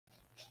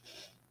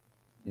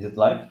Is it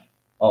live?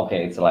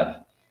 Okay, it's live.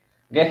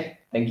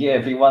 Okay, thank you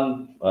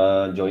everyone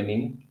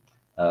joining.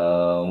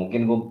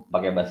 Mungkin gue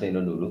pakai bahasa Indo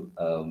dulu.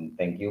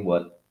 Thank you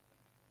buat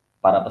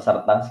para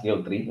peserta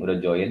Skill Tree udah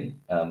join.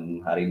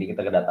 Hari ini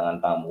kita kedatangan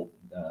tamu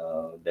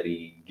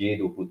dari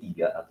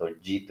G23 atau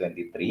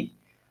G23.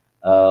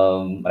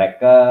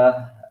 Mereka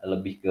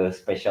lebih ke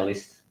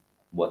spesialis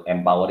buat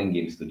empowering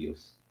game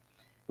studios,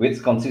 which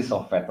consists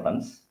of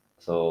veterans.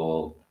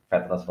 So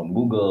veterans from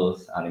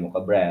Google's,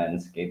 Animoca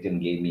Brands, KTN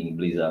Gaming,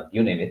 Blizzard,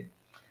 you name it.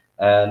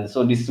 And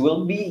so this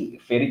will be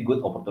very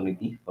good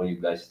opportunity for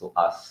you guys to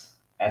ask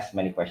as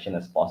many questions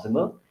as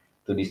possible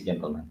to this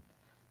gentleman.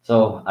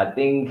 So I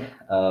think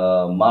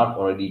Mark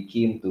already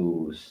came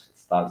to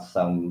start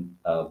some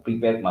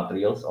prepared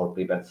materials or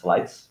prepared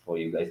slides for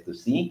you guys to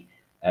see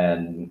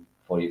and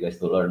for you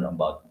guys to learn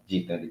about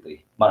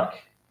G23. Mark,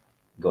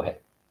 go ahead.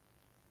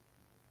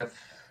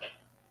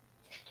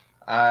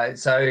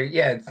 So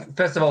yeah,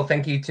 first of all,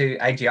 thank you to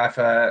AGI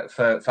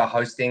for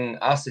hosting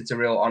us. It's a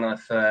real honor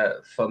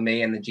for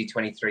me and the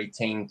G23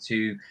 team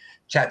to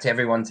chat to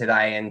everyone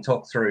today and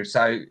talk through.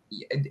 So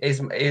is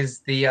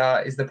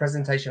the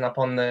presentation up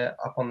on the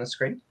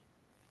screen?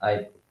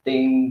 I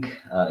think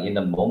in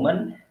a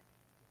moment,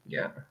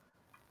 yeah,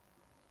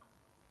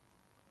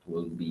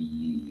 will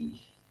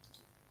be.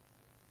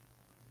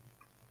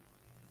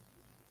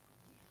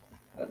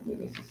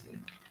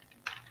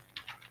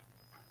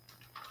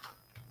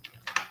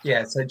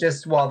 Yeah, so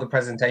just while the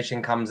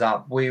presentation comes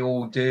up, we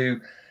will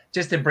do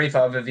just a brief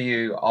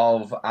overview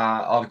of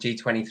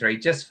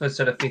G23, just for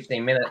sort of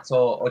 15 minutes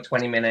or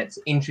 20 minutes,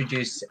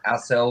 introduce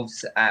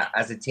ourselves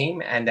as a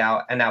team and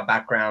our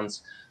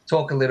backgrounds,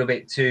 talk a little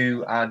bit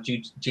to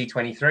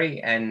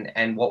G23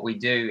 and what we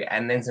do,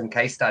 and then some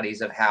case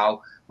studies of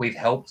how we've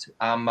helped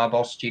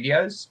mobile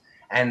studios.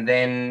 And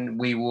then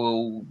we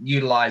will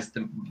utilize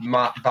the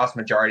vast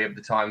majority of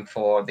the time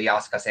for the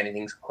Ask Us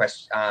Anything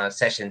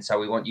session. So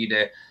we want you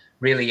to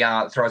really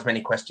throw as many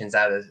questions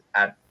at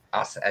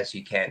us as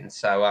you can.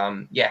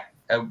 So yeah,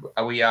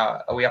 are we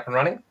up and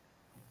running?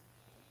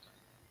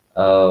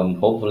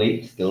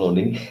 Hopefully, still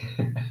loading.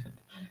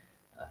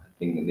 I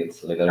think it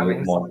needs a little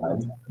bit more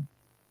time.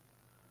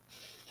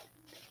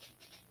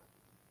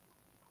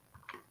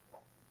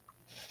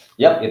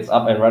 Yep, it's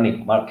up and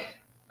running. Mark.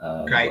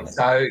 Great.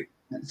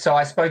 So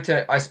I spoke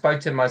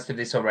to most of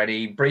this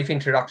already. Brief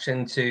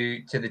introduction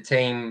to the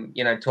team.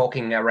 You know,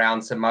 talking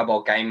around some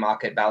mobile game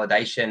market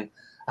validation.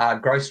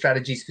 Growth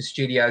strategies for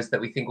studios that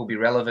we think will be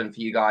relevant for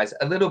you guys.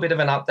 A little bit of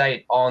an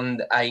update on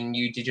a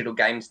new digital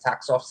games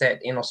tax offset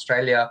in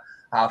Australia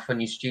for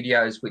new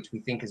studios, which we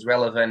think is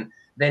relevant.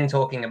 Then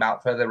talking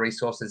about further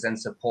resources and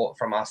support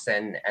from us,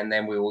 and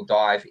then we will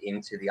dive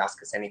into the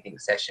Ask Us Anything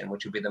session,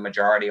 which will be the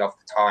majority of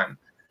the time.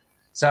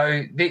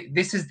 So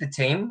this is the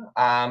team.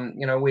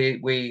 You know,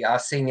 we are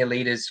senior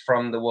leaders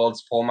from the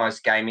world's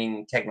foremost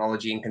gaming,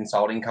 technology, and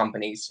consulting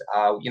companies.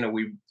 You know,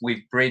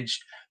 we've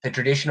bridged the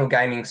traditional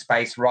gaming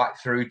space right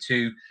through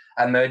to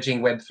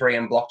emerging Web3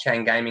 and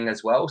blockchain gaming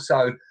as well.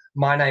 So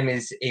my name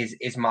is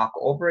Mark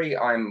Aubrey.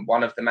 I'm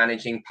one of the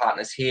managing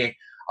partners here.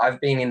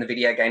 I've been in the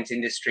video games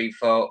industry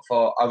for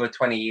over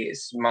 20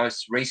 years,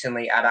 most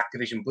recently at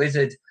Activision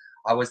Blizzard.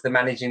 I was the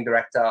managing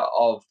director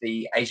of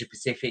the Asia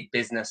Pacific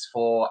business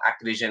for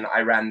Activision. I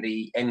ran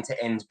the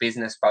end-to-end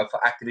business, both for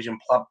Activision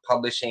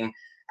Publishing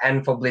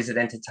and for Blizzard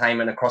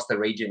Entertainment across the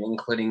region,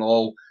 including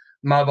all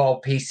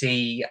mobile,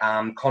 PC,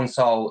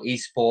 console,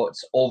 esports,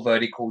 all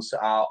verticals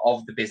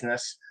of the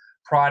business.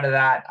 Prior to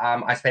that,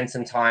 I spent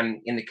some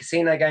time in the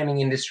casino gaming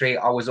industry.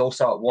 I was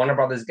also at Warner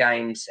Brothers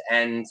Games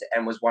and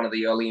was one of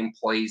the early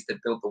employees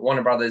that built the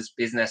Warner Brothers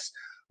business.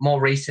 More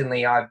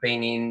recently, I've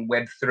been in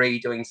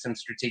Web3 doing some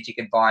strategic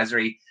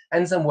advisory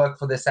and some work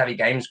for the Savvy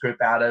Games Group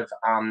out of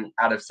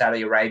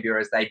Saudi Arabia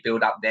as they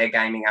build up their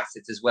gaming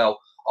assets as well,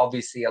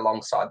 obviously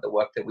alongside the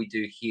work that we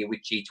do here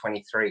with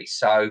G23.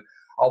 So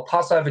I'll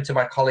pass over to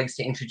my colleagues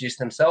to introduce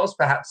themselves.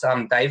 Perhaps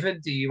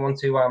David, do you want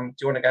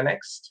to go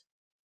next?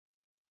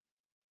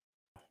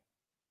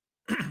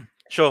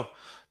 Sure.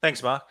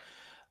 Thanks, Mark.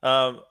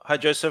 Hi,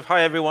 Joseph.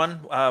 Hi,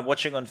 everyone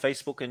watching on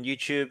Facebook and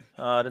YouTube.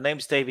 The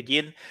name's David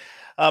Yin.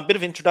 A bit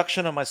of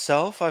introduction on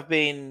myself. I've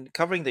been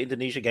covering the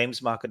Indonesia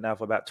games market now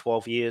for about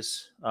 12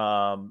 years,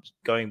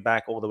 going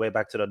back all the way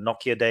back to the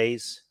Nokia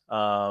days.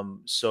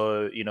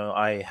 So, you know,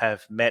 I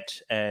have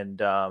met and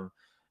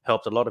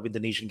helped a lot of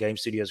Indonesian game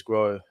studios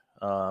grow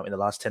in the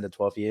last 10 to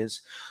 12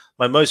 years.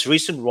 My most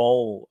recent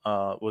role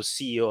was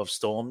CEO of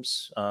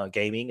Storms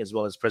Gaming, as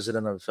well as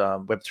president of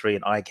Web3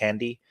 and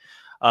iCandy.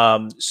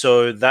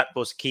 So that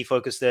was key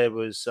focus there,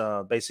 was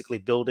basically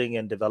building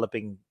and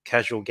developing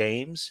casual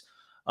games.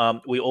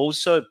 We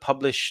also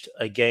published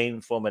a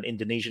game from an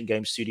Indonesian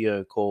game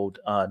studio called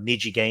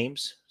Niji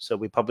Games. So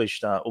we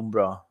published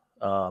Umbra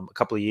a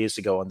couple of years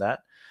ago on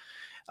that.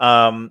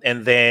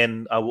 And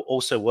then I will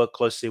also work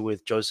closely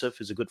with Joseph,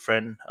 who's a good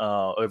friend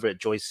over at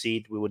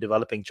Joyseed. We were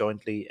developing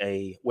jointly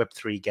a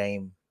Web3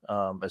 game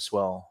as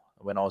well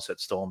when I was at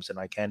Storms and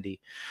iCandy.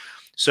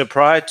 So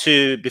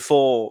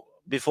before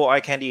before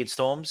iCandy and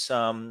Storms,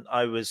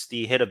 I was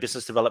the head of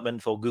business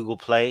development for Google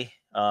Play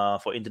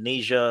for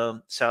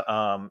Indonesia,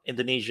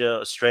 Indonesia,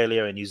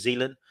 Australia, and New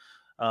Zealand,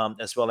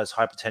 as well as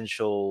high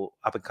potential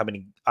up and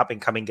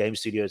coming game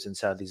studios in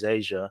Southeast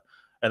Asia.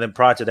 And then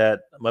prior to that,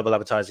 mobile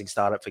advertising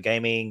startup for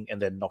gaming,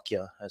 and then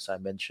Nokia, as I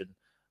mentioned.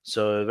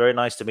 So very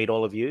nice to meet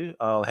all of you.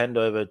 I'll hand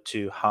over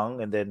to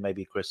Hung and then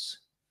maybe Chris.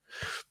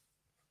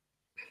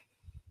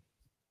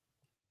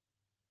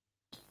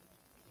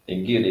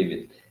 Thank you,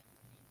 David.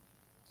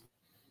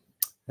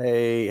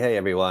 Hey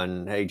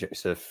everyone. Hey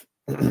Joseph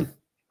and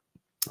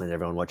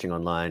everyone watching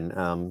online.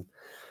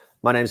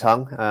 My name's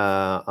Hung.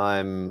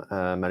 I'm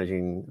a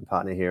managing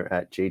partner here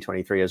at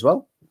G23 as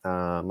well.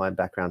 My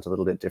background's a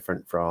little bit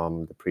different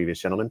from the previous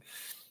gentleman.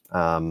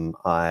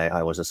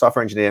 I was a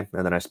software engineer,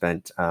 and then I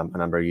spent a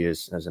number of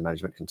years as a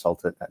management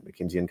consultant at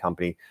McKinsey &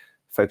 Company,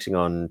 focusing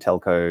on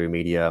telco,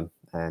 media,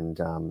 and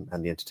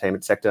the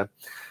entertainment sector.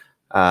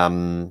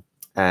 And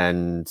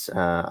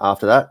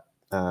after that,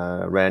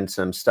 ran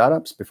some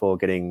startups before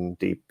getting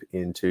deep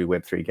into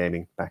Web3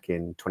 gaming back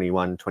in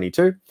 21,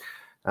 22,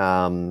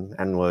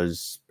 and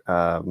was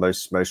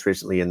most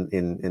recently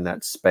in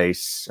that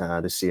space,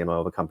 the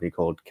CMO of a company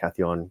called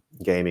Cathion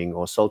Gaming,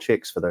 or Soul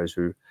Chicks, for those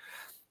who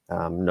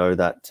know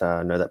that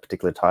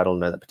particular title,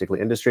 know that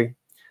particular industry.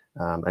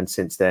 And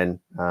since then,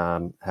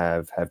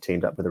 have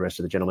teamed up with the rest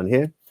of the gentlemen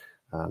here.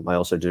 I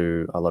also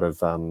do a lot of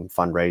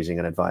fundraising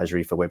and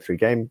advisory for Web3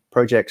 game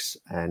projects,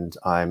 and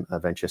I'm a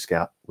venture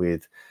scout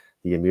with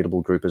the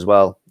Immutable Group as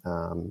well,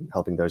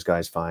 helping those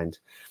guys find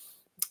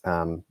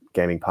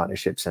gaming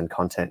partnerships and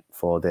content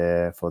for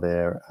their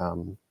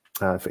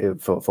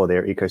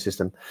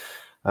ecosystem.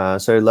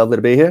 So lovely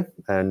to be here,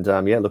 and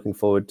yeah, looking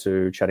forward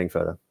to chatting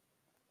further.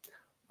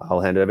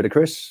 I'll hand it over to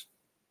Chris.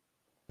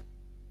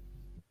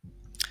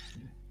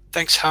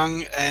 Thanks,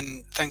 Hung,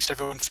 and thanks to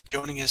everyone for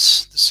joining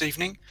us this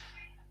evening.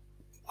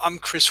 I'm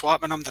Chris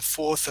Whiteman. I'm the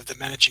fourth of the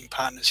managing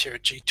partners here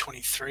at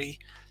G23.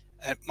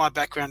 My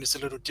background is a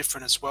little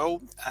different as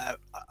well.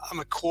 I'm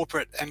a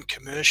corporate and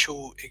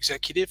commercial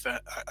executive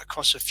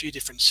across a few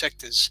different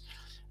sectors,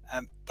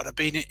 but I've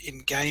been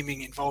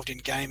involved in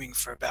gaming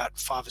for about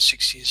 5 or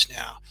 6 years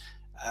now,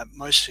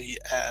 mostly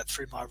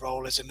through my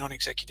role as a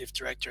non-executive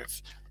director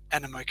of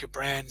Animoca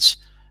Brands,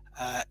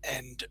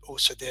 and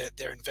also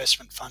their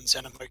investment funds,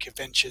 Animoca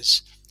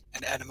Ventures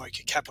and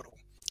Animoca Capital.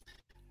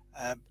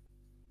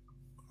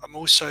 I'm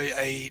also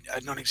a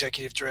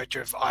non-executive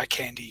director of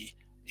iCandy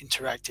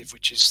Interactive,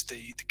 which is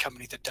the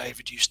company that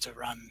David used to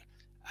run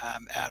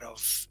out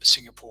of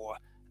Singapore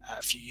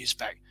a few years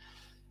back.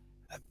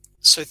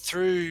 So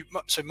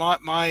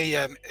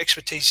my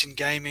expertise in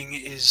gaming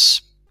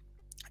is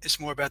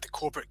more about the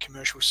corporate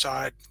commercial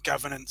side,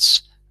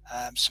 governance,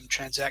 some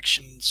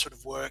transaction sort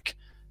of work,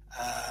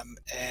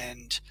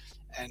 and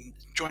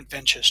joint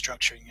venture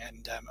structuring,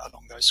 and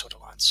along those sort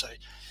of lines. So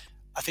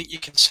I think you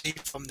can see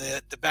from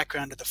the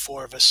background of the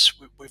four of us,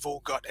 we've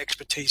all got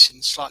expertise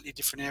in slightly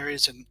different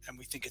areas, and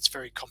we think it's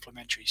very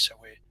complementary. So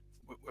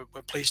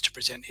we're pleased to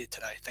present here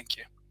today. Thank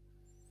you.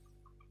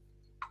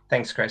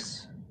 Thanks,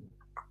 Chris.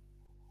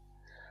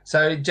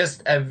 So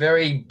just a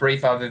very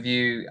brief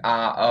overview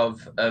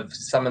of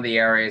some of the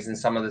areas and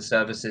some of the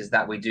services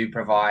that we do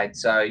provide.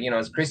 So,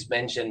 as Chris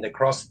mentioned,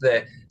 across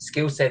the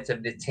skill sets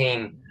of the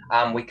team,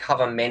 we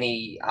cover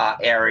many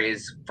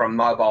areas from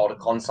mobile to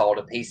console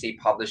to PC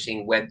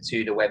publishing, Web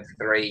 2 to Web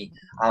 3,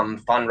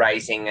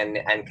 fundraising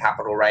and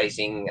capital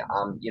raising.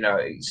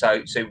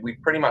 So we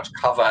pretty much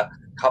cover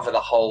the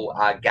whole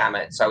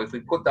gamut. So if we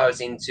put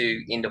those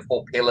into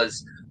 4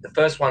 pillars, the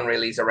first one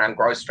really is around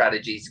growth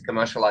strategies,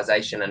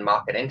 commercialization, and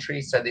market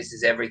entry. So this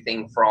is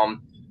everything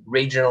from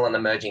regional and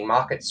emerging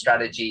market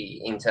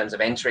strategy in terms of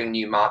entering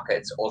new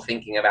markets, or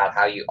thinking about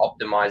how you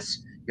optimize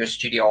your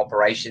studio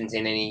operations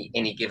in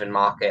any given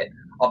market,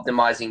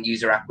 optimizing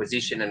user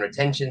acquisition and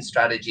retention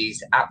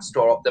strategies, app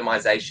store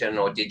optimization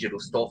or digital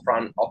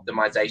storefront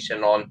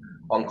optimization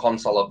on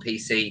console or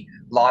PC,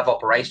 live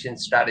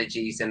operations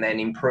strategies, and then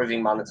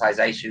improving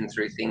monetization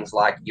through things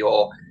like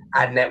your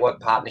ad network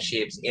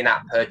partnerships,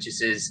 in-app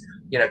purchases,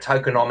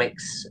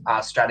 tokenomics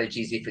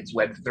strategies if it's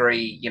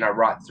Web3,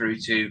 right through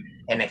to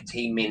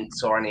NFT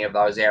mints or any of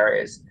those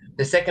areas.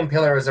 The second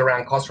pillar is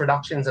around cost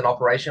reductions and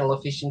operational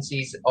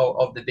efficiencies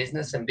of the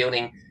business and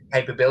building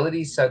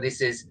capabilities. So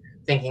this is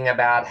thinking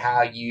about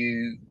how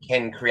you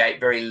can create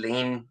very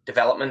lean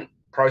development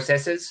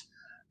processes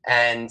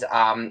and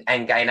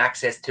gain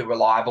access to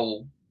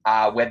reliable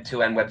Web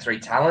 2 and Web 3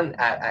 talent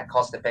at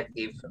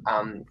cost-effective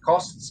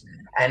costs.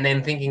 And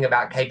then thinking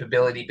about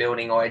capability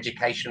building or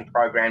education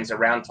programs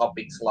around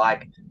topics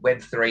like Web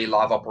 3,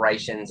 live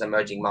operations,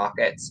 emerging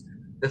markets.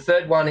 The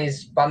third one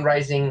is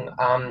fundraising,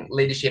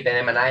 leadership,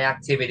 and M&A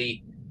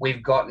activity.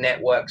 We've got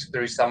networks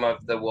through some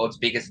of the world's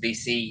biggest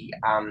VC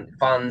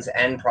funds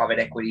and private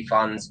equity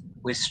funds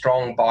with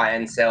strong buy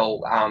and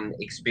sell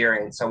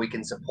experience, so we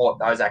can support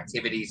those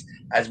activities,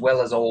 as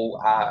well as all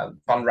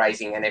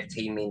fundraising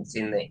NFT mints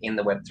in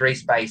the Web3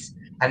 space.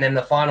 And then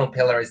the final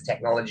pillar is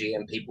technology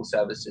and people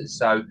services.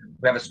 So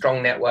we have a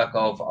strong network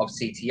of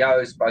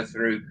CTOs, both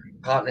through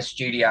partner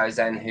studios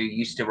and who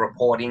used to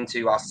report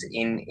into us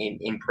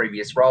in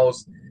previous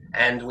roles.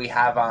 And we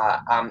have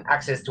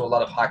access to a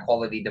lot of high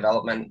quality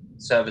development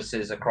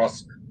services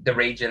across the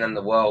region and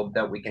the world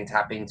that we can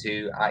tap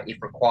into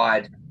if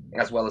required,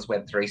 as well as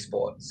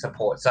Web3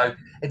 support. So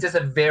it's just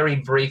a very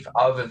brief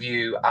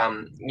overview,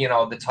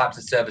 of the types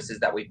of services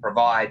that we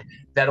provide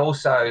that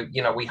also,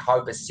 we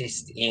hope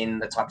assist in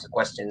the types of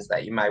questions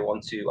that you may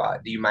want to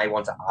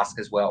ask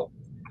as well.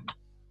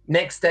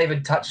 Next,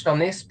 David touched on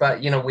this,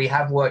 but we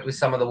have worked with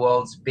some of the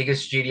world's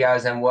biggest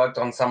studios and worked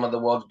on some of the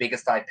world's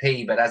biggest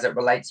IP. But as it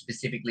relates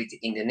specifically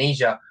to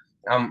Indonesia,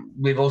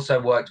 we've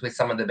also worked with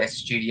some of the best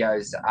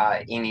studios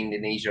in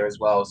Indonesia as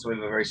well. So we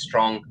have a very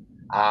strong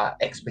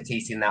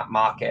expertise in that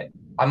market.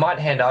 I might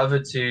hand over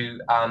to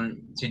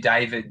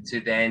David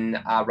to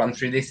then run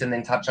through this and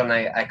then touch on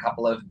a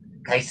couple of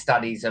case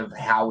studies of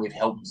how we've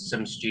helped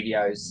some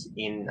studios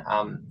in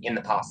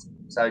the past.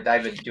 So,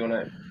 David, do you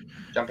want to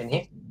jump in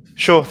here?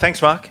 Sure.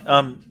 Thanks, Mark.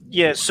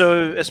 Yeah.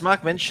 So as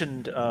Mark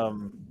mentioned,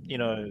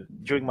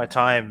 during my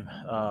time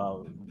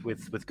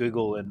with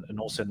Google and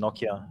also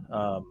Nokia,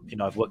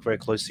 I've worked very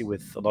closely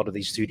with a lot of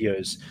these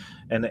studios,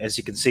 and as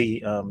you can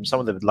see,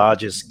 some of the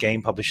largest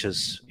game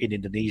publishers in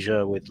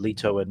Indonesia with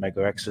Lito and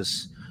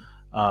Megaxis,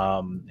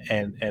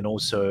 and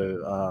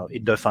also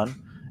Indofun,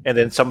 and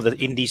then some of the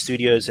indie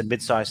studios and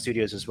mid-sized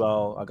studios as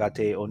well,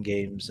 Agate, Own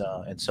Games,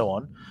 and so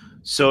on.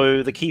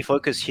 So the key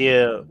focus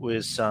here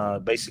was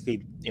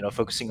basically,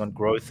 focusing on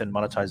growth and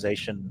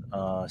monetization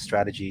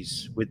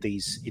strategies with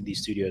these indie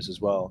studios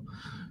as well.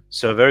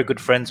 So very good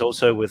friends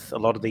also with a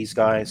lot of these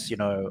guys,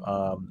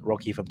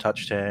 Rocky from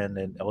Touch 10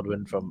 and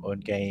Eldwin from Own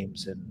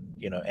Games and,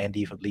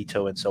 Andy from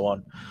Lito and so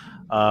on.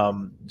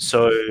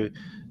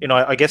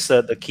 I guess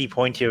the key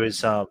point here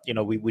is,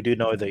 we do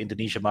know the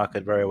Indonesia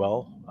market very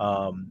well,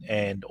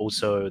 and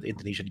also the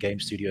Indonesian game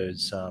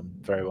studios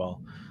very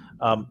well.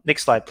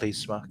 Next slide,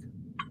 please, Mark.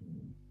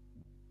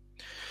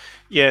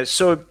 Yeah,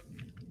 so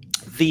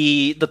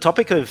the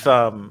topic of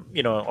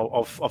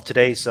of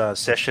today's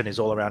session is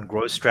all around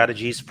growth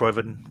strategies,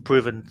 proven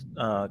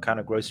kind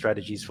of growth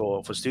strategies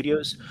for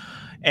studios.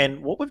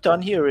 And what we've done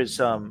here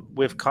is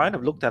we've kind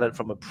of looked at it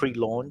from a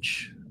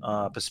pre-launch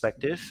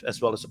perspective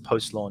as well as a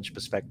post-launch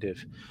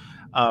perspective.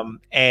 There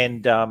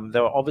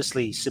are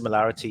obviously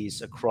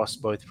similarities across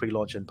both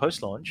pre-launch and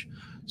post-launch.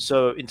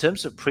 So in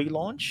terms of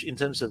pre-launch, in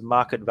terms of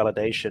market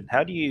validation,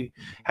 how do you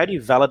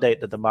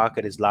validate that the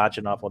market is large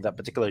enough, or that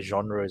particular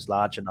genre is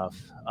large enough,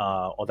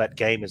 or that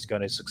game is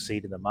going to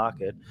succeed in the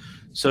market?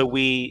 So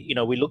we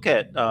look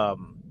at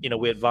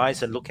we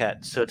advise and look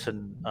at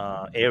certain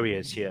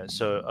areas here.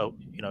 So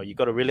you've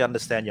got to really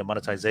understand your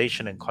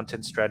monetization and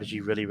content strategy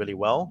really, really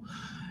well.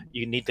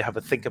 You need to have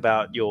a think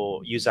about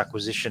your user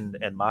acquisition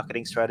and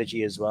marketing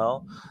strategy as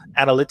well.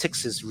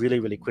 Analytics is really,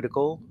 really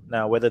critical.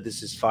 Now, whether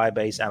this is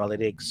Firebase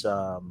analytics,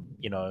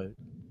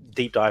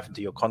 deep dive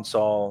into your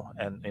console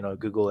and,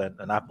 Google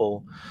and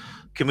Apple.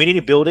 Community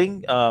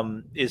building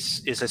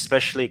is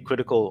especially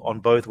critical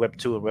on both Web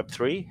 2 and Web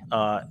 3.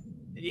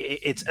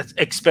 It's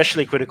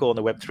especially critical in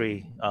the Web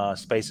 3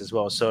 space as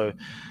well. So,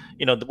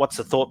 what's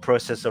the thought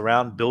process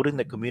around building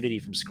the community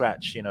from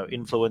scratch?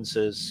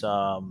 Influencers,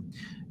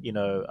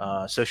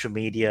 social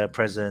media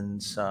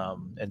presence,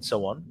 and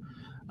so on.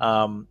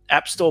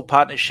 App Store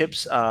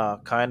partnerships are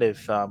kind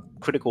of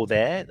critical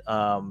there.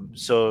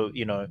 So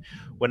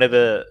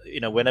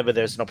whenever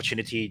there's an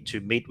opportunity to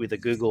meet with the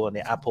Google and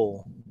the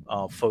Apple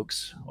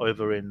folks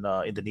over in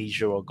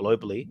Indonesia or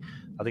globally,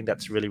 I think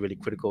that's really, really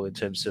critical in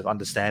terms of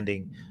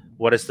understanding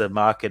what is the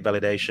market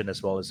validation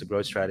as well as the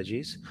growth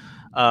strategies.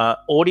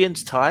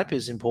 Audience type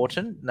is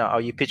important. Now,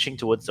 are you pitching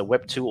towards a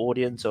Web 2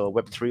 audience or a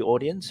Web 3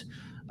 audience?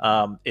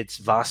 It's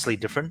vastly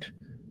different.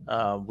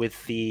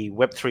 With the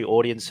Web 3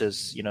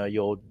 audiences,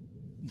 your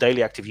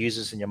daily active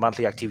users and your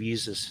monthly active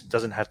users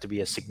doesn't have to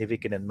be as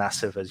significant and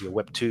massive as your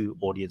Web 2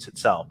 audience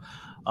itself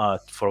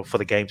for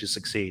the game to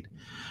succeed.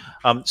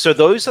 So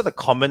those are the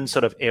common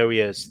sort of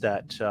areas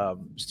that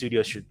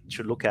studios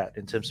should look at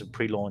in terms of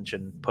pre-launch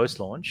and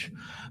post-launch.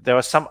 There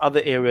are some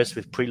other areas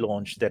with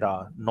pre-launch that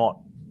are not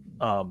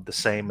the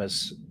same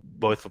as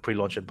both for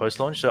pre-launch and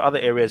post-launch. So other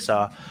areas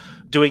are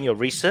doing your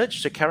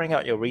research, so carrying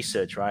out your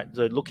research, right?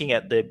 So looking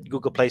at the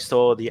Google Play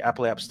Store, the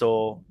Apple App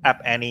Store,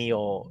 App Annie,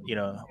 or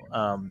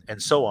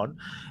and so on,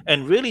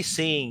 and really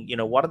seeing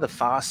what are the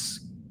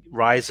fast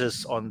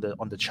rises on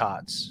the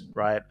charts,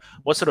 right?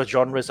 What sort of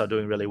genres are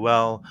doing really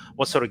well?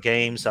 What sort of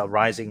games are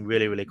rising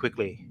really, really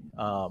quickly,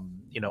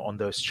 on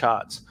those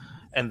charts?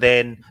 And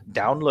then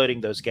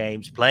downloading those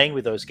games, playing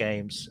with those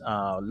games,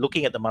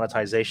 looking at the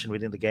monetization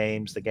within the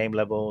games, the game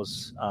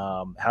levels,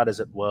 how does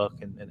it work,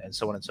 and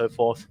so on and so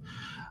forth.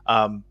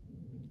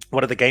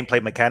 What are the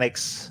gameplay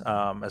mechanics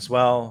as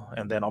well?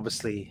 And then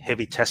obviously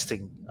heavy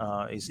testing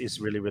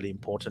is really, really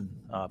important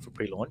for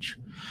pre-launch.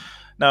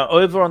 Now,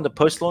 over on the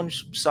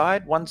post-launch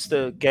side, once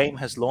the game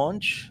has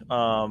launched,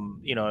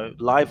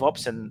 live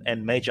ops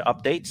and major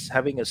updates,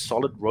 having a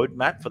solid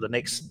roadmap for the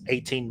next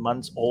 18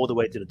 months all the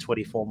way to the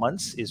 24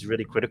 months is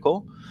really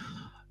critical.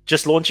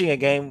 Just launching a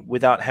game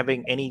without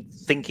having any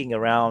thinking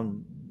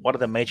around what are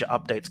the major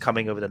updates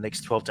coming over the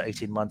next 12 to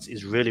 18 months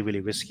is really,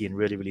 really risky and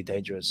really, really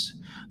dangerous.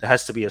 There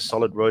has to be a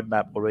solid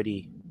roadmap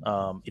already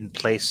in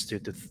place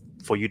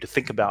for you to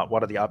think about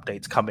what are the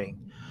updates coming,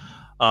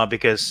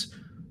 because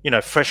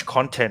fresh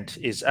content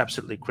is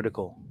absolutely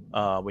critical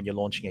when you're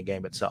launching a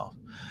game itself.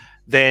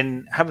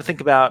 Then have a think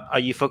about, are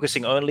you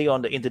focusing only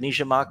on the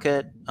Indonesia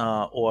market,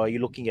 or are you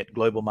looking at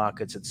global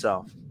markets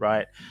itself,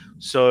 right?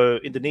 So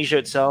Indonesia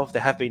itself,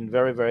 there have been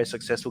very, very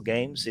successful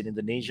games in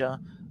Indonesia.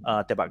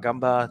 Tebak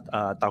Gamba,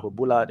 Tahu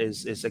Bulat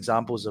is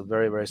examples of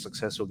very, very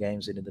successful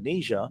games in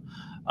Indonesia.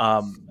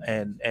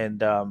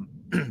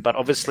 But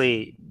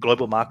obviously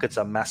global markets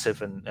are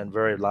massive and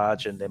very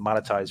large, and they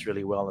monetize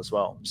really well as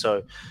well.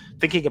 So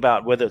thinking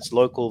about whether it's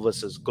local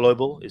versus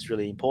global is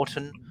really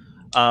important.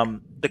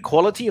 The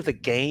quality of the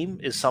game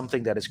is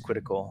something that is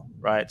critical,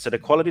 right? So the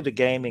quality of the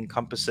game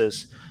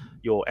encompasses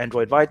your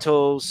Android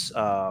vitals,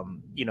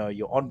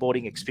 your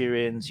onboarding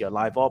experience, your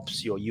live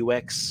ops, your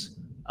UX,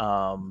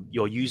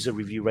 your user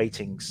review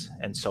ratings,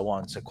 and so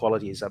on. So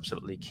quality is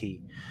absolutely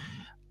key.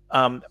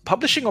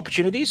 Publishing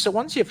opportunities. So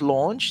once you've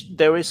launched,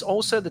 there is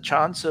also the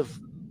chance of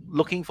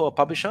looking for a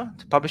publisher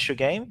to publish your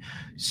game.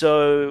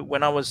 So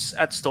when I was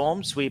at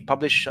Storms, we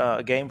published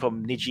a game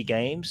from Niji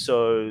Games.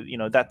 So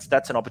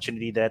that's an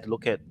opportunity there to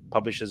look at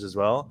publishers as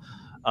well.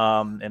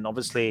 And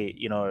obviously,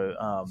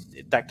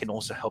 that can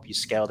also help you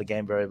scale the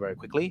game very, very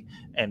quickly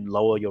and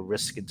lower your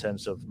risk in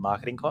terms of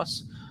marketing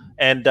costs.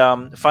 And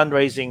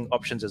fundraising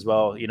options as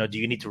well. Do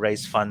you need to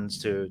raise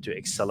funds to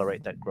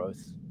accelerate that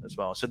growth as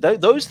well? So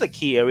those are the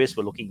key areas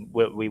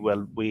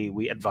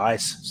we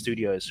advise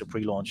studios to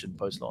pre-launch and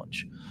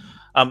post-launch.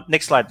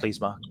 Next slide, please,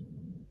 Mark.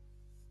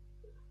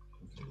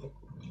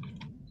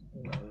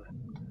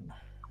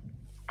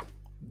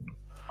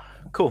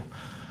 Cool.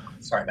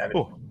 Sorry, David.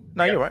 Cool.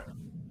 No, you're right.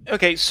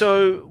 Okay,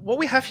 so what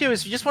we have here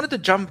is we just wanted to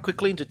jump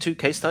quickly into two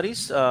case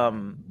studies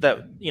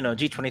that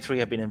G23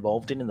 have been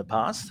involved in the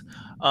past.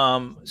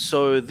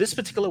 So this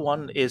particular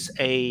one is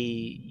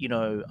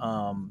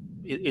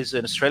is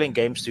an Australian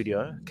game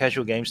studio,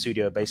 casual game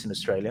studio based in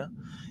Australia.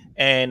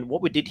 And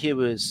what we did here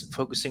was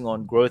focusing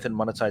on growth and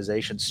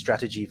monetization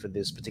strategy for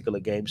this particular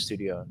game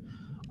studio.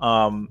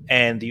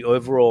 And the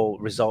overall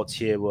results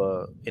here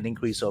were an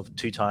increase of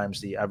 2 times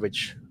the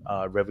average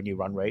revenue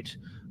run rate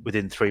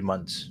within 3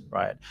 months,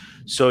 right?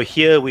 So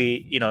here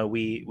we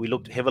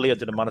looked heavily at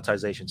the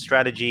monetization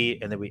strategy,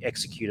 and then we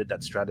executed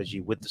that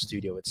strategy with the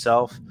studio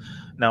itself.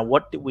 Now,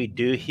 what did we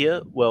do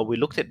here? Well, we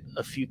looked at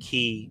a few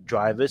key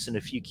drivers and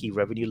a few key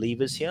revenue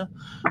levers here.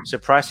 So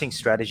pricing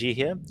strategy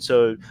here.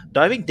 So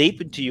diving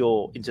deep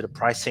into the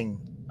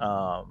pricing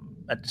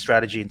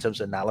strategy in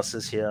terms of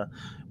analysis here.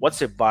 What's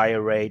your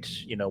buyer rate?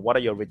 What are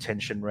your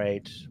retention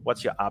rate?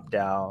 What's your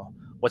up-DAU?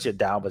 What's your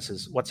DAU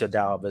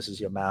versus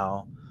your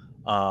MAU?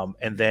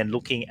 And then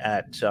looking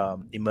at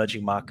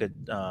emerging market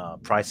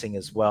pricing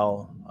as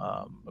well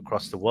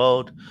across the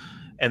world,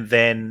 and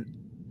then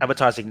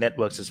advertising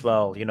networks as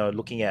well.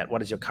 Looking at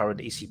what is your current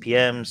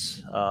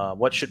ECPMs,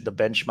 what should the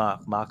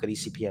benchmark market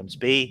ECPMs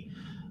be,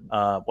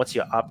 what's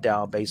your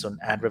up-DAU based on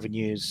ad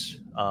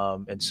revenues,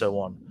 and so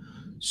on.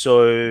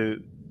 So,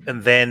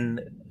 and then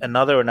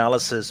another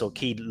analysis or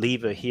key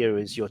lever here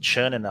is your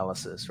churn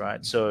analysis,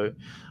 right? So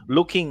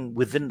looking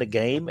within the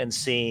game and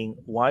seeing,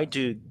 why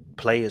do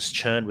players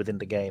churn within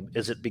the game?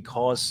 Is it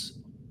because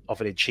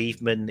of an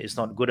achievement is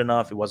not good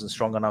enough, it wasn't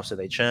strong enough, so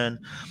they churn?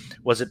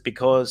 Was it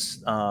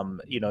because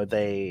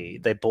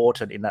they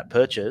bought an in-app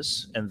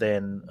purchase and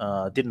then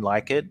didn't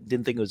like it,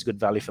 didn't think it was good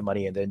value for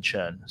money, and then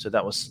churn? So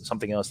that was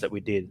something else that we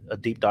did, a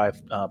deep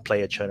dive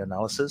player churn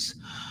analysis.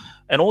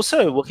 And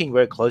also working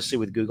very closely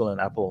with Google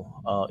and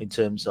Apple in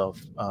terms of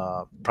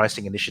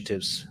pricing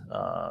initiatives,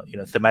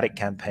 thematic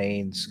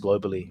campaigns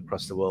globally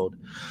across the world.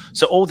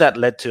 So all that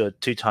led to a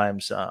 2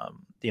 times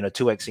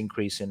 2x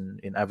increase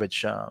in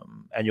average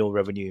annual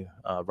revenue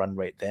run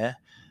rate there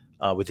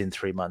within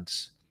 3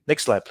 months.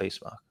 Next slide, please,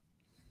 Mark.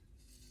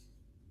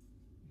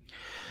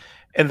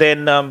 And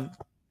then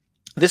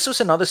this was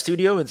another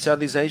studio in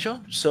Southeast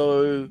Asia.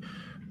 So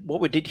what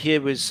we did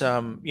here was,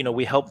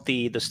 we helped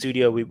the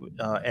studio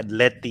and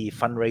led the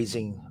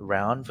fundraising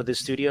round for this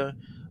studio.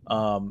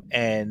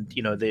 And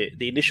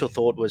the initial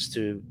thought was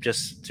to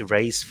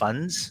raise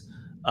funds,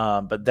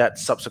 but that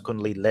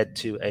subsequently led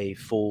to a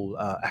full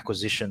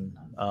acquisition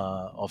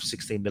of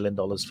 $16 million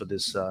for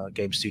this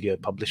game studio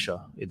publisher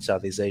in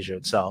Southeast Asia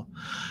itself.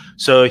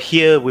 So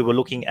here we were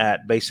looking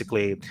at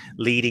basically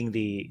leading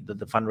the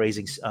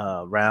fundraising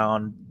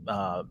round,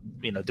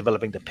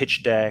 developing the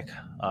pitch deck,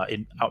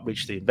 in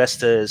outreach to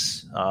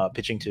investors,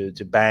 pitching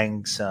to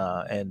banks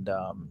and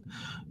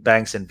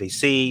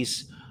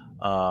VCs,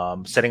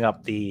 setting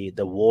up the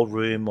war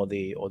room or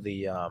the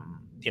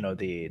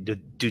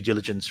due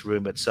diligence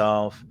room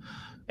itself,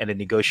 and the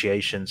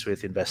negotiations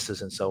with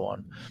investors and so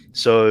on.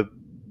 So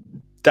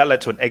that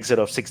led to an exit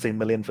of 16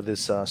 million for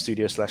this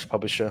studio /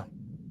 publisher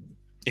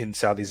in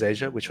Southeast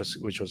Asia, which was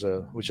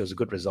a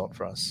good result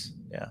for us.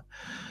 Yeah.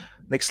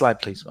 Next slide,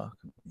 please, Mark.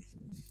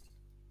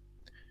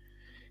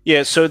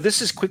 Yeah, so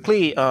this is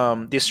quickly.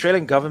 The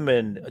Australian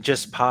government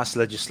just passed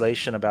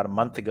legislation about a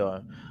month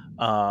ago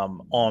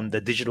on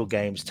the digital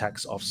games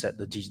tax offset,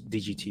 the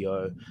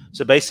DGTO.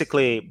 So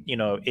basically,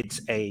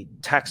 it's a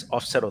tax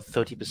offset of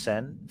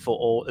 30% for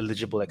all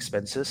eligible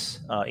expenses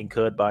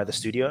incurred by the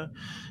studio.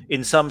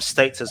 In some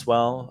states as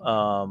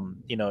well,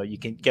 you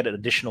can get an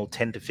additional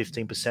 10 to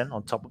 15%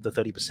 on top of the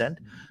 30%.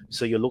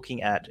 So you're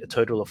looking at a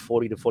total of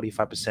 40 to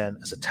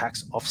 45% as a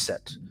tax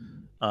offset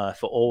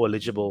for all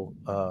eligible,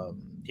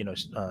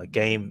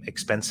 game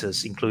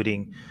expenses,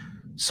 including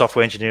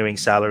software engineering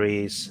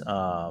salaries,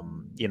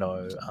 and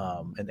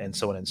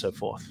so on and so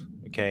forth.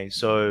 Okay,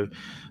 so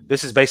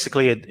this is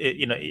basically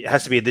it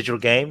has to be a digital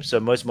game. So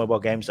most mobile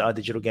games are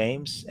digital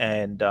games,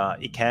 and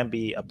it can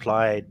be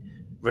applied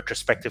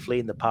retrospectively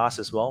in the past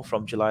as well,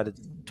 from July to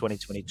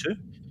 2022.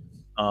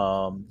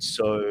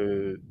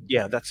 So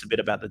yeah, that's a bit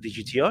about the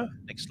DGTO.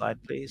 Next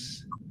slide,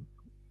 please.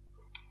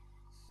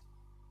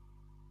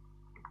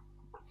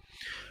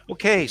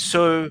 Okay,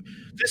 so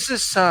this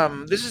is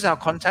our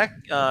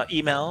contact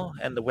email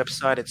and the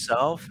website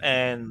itself.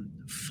 And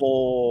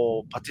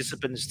for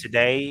participants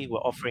today, we're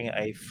offering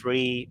a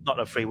free, not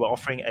a free, we're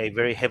offering a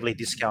very heavily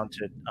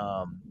discounted,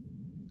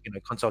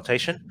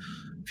 consultation,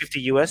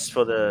 50 US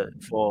for the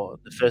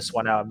first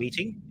 1 hour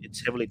meeting. It's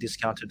heavily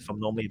discounted from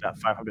normally about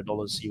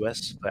 $500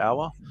 US per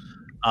hour.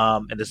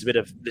 And there's a bit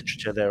of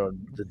literature there on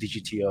the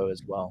DGTO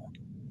as well.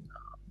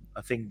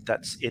 I think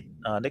that's it.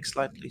 Next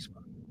slide, please.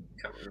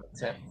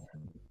 That's it.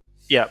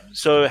 Yeah.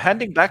 So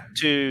handing back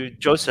to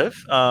Joseph.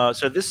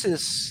 So this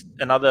is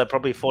another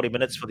probably 40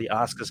 minutes for the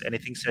Ask Us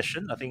Anything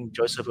session. I think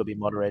Joseph will be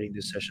moderating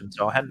this session.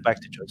 So I'll hand back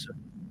to Joseph.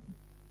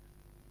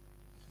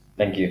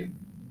 Thank you.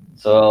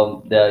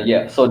 So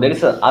so there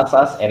is a Ask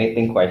Us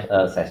Anything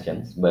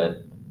sessions,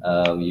 but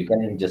you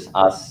can just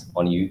ask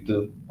on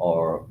YouTube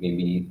or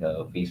maybe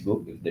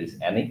Facebook if there is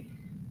any.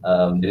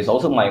 There is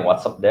also my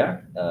WhatsApp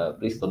there.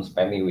 Please don't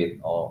spam me with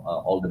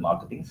all the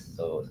marketings.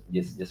 So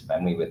just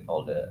spam me with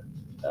all the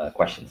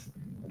questions.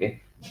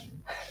 Okay.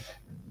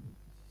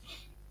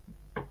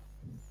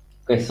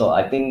 Okay. So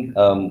I think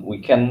we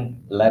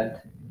can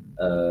let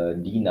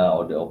Dina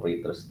or the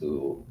operators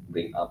to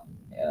bring up.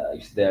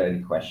 Is there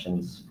any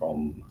questions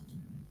from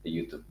the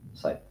YouTube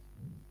side?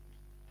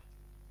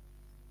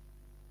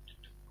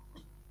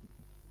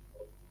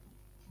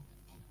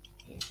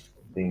 I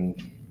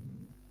think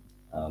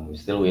we're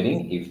still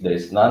waiting. If there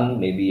is none,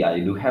 maybe I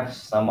do have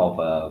some of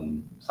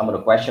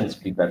the questions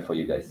prepared for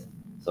you guys.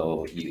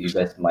 So you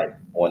guys might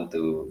want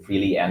to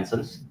freely answer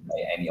by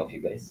any of you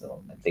guys.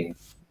 So I think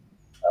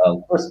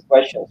first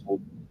questions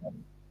would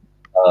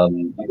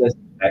you guys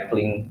are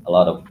tackling a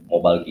lot of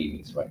mobile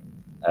games, right?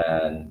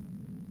 And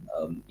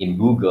in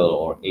Google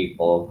or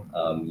Apple,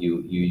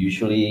 you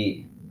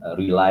usually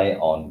rely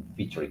on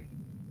featuring.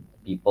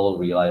 People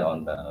rely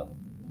on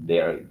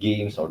their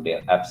games or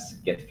their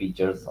apps get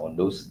features on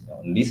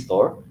this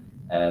store.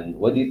 And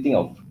what do you think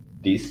of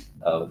these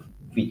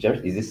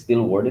features? Is it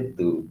still worth it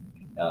to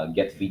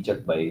get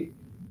featured by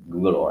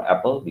Google or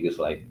Apple? Because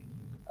like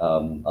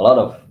a lot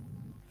of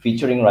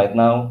featuring right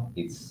now,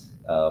 it's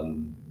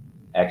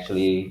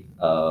actually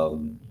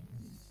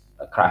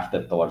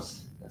crafted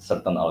towards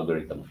certain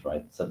algorithms,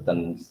 right?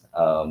 Certain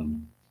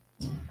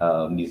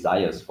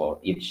desires for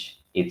each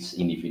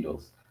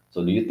individuals.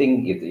 So do you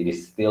think it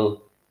is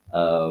still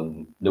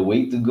the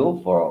way to go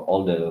for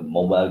all the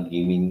mobile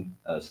gaming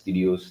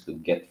studios to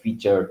get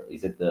featured?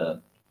 Is it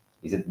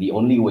the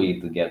only way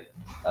to get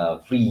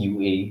free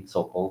UA,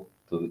 so called,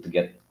 to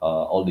get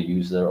all the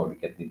user or to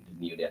get the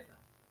new data?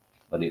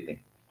 What do you think?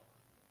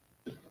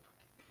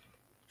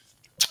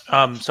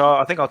 So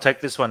I think I'll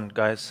take this one,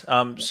 guys.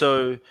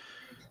 So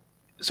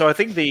I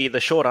think the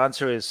short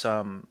answer is,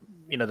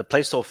 the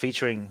Play Store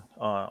featuring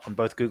on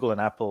both Google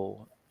and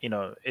Apple,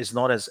 is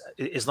not as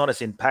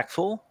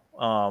impactful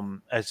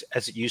as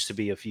it used to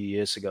be a few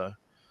years ago.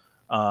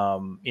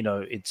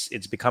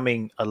 It's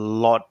becoming a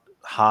lot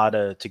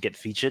harder to get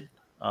featured,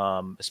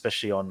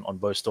 especially on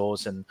both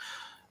stores. And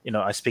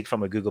I speak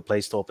from a Google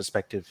Play Store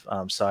perspective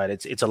side.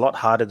 It's a lot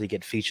harder to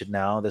get featured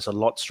now. There's a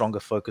lot stronger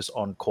focus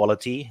on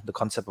quality, the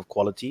concept of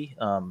quality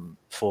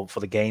for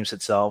the games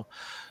itself.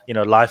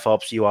 Live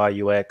ops,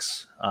 UI,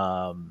 UX.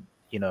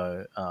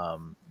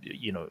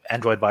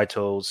 Android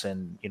Vitals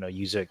and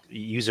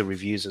user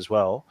reviews as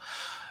well.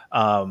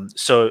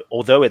 So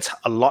although it's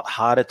a lot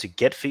harder to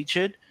get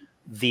featured,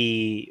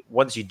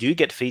 once you do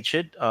get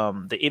featured,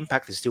 the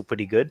impact is still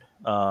pretty good.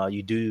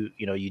 You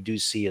do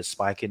see a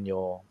spike in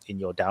your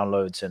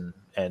downloads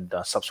and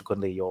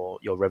subsequently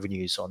your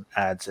revenues on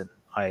ads and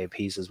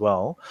IAPs as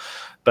well.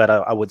 But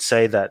I would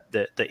say that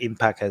the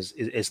impact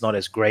is not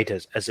as great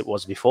as it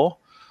was before.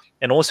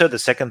 And also the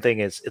second thing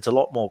is it's a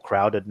lot more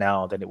crowded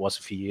now than it was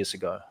a few years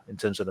ago in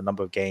terms of the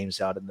number of games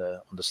out on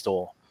the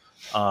store.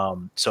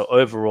 So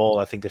overall,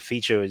 I think the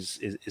feature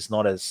is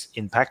not as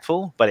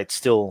impactful, but it's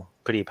still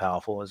pretty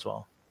powerful as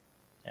well.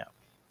 Yeah,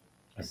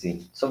 I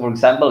see. So, for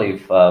example,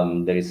 if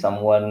there is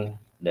someone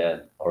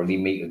that already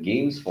make a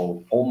games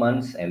for 4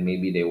 months and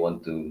maybe they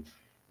want to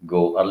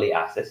go early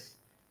access,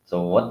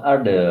 so what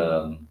are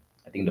the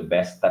think the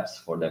best steps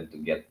for them to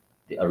get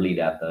the early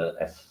data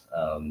as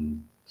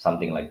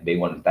something like day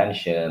one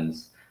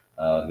retentions,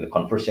 the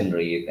conversion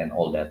rate, and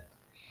all that,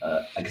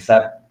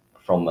 except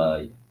from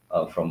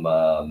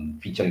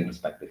featuring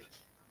perspective.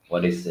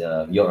 What is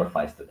your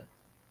advice to them?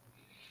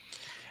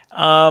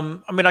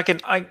 I mean,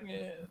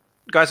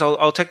 guys,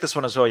 I'll take this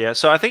one as well. Yeah.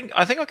 So I think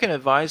I can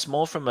advise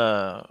more from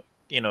a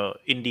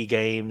indie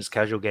games,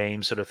 casual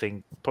games sort of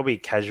thing, probably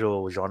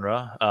casual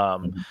genre.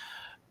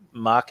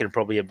 Mark can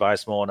probably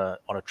advise more on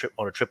a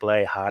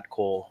AAA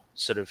hardcore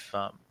sort of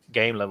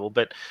game level.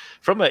 But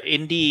from an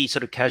indie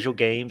sort of casual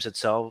games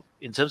itself,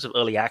 in terms of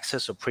early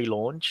access or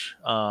pre-launch,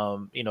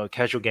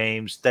 casual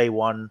games day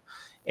one,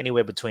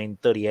 anywhere between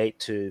 38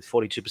 to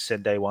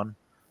 42% day one.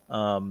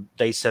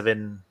 Day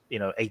 7,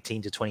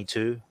 18 to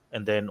 22,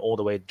 and then all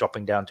the way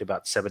dropping down to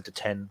about 7 to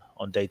 10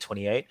 on day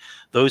 28.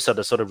 Those are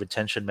the sort of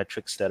retention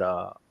metrics that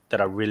are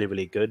really,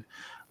 really good.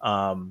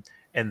 And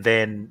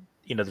then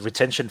the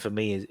retention for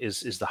me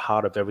is the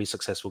heart of every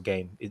successful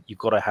game. You've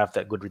got to have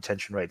that good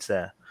retention rates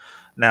there.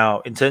 Now,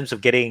 in terms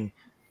of getting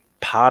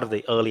part of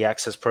the early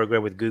access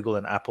program with Google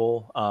and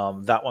Apple,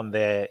 that one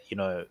there,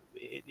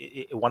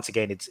 once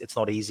again, it's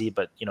not easy,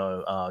 but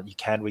you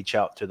can reach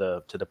out to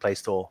the Play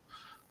Store,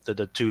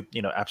 the two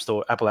App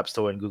Store, Apple App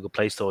Store and Google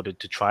Play Store to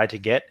try to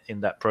get in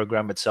that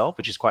program itself,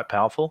 which is quite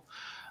powerful.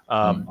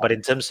 But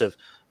in terms of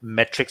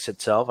metrics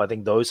itself, I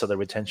think those are the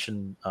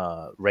retention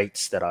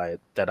rates that I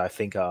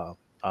think are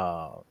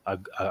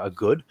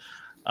good.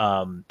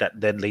 That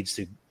then leads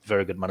to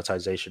very good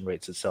monetization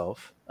rates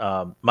itself.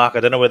 Mark,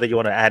 I don't know whether you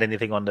want to add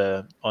anything on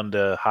the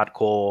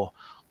hardcore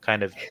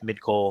kind of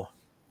mid-core.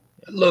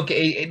 Look,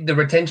 the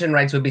retention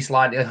rates would be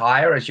slightly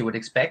higher, as you would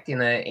expect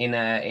in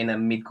a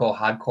mid-core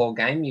hardcore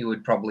game. You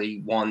would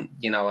probably want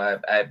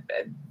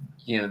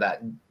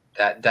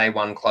that day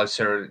one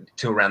closer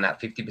to around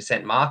that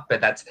 50% mark, but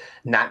that's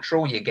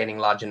natural. You're getting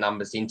larger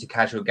numbers into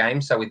casual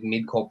games. So with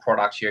mid-core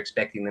products, you're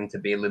expecting them to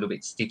be a little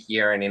bit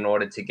stickier, and in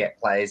order to get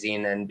players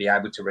in and be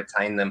able to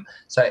retain them.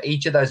 So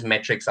each of those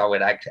metrics I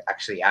would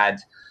actually add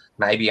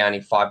maybe only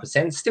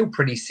 5%, still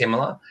pretty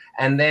similar.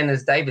 And then,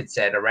 as David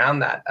said, around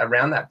that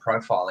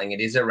profiling,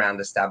 it is around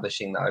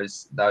establishing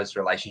those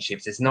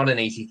relationships. It's not an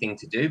easy thing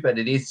to do, but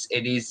it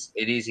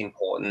is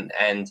important,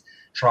 and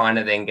trying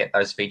to then get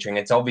those featuring.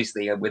 It's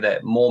obviously with a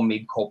more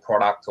mid-core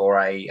product or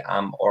a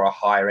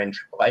higher end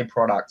AAA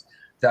product,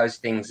 those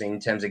things in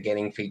terms of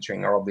getting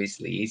featuring are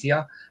obviously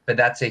easier, but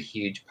that's a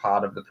huge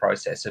part of the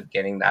process of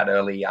getting that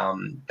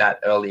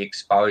early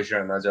exposure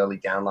and those early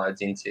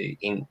downloads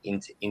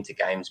into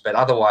games. But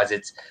otherwise,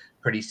 it's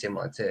pretty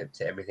similar to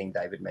everything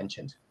David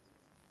mentioned.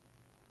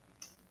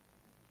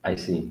 I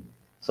see.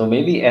 So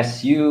maybe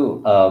as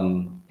you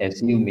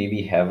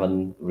maybe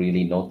haven't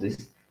really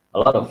noticed, a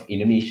lot of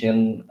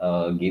Indonesian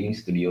gaming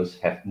studios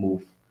have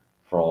moved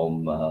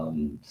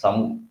from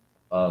some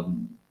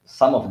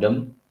of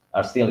them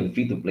are still in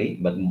free to play,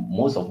 but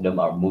most of them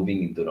are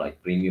moving into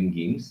like premium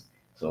games.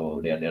 So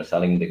they're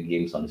selling the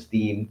games on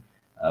Steam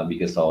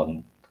because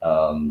on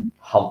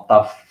how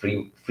tough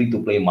free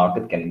to play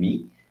market can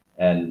be,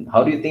 and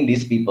how do you think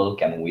these people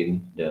can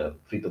win the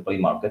free to play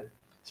market,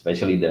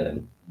 especially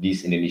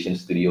these Indonesian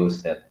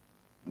studios that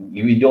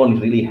we don't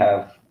really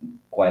have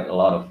quite a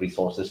lot of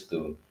resources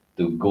to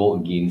go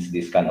against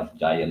these kind of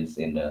giants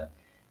in the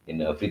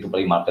free to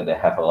play market that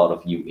have a lot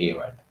of UA,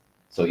 right?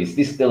 So is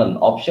this still an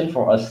option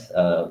for us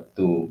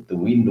to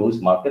win those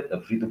market,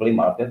 the free to play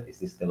market? Is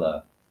this still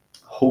a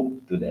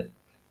hope to that?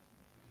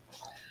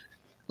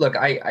 Look,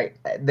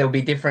 there'll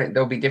be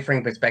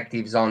differing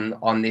perspectives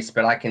on this,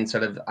 but I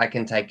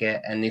can take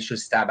an initial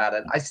stab at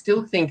it. I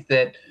still think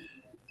that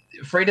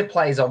free to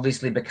play has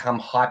obviously become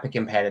hyper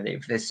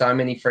competitive. There's so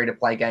many free to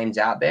play games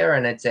out there,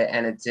 and it's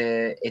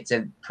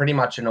a pretty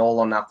much an all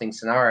or nothing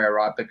scenario,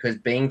 right? Because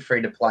being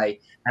free to play,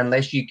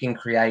 unless you can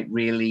create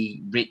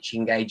really rich,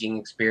 engaging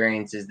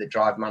experiences that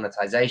drive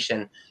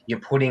monetization, you're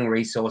putting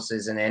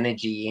resources and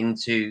energy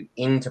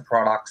into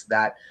products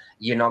that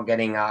you're not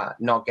getting a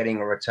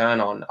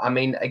return on. I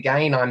mean,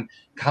 again, I'm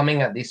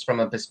coming at this from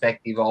a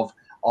perspective of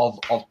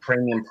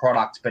premium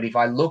products, but if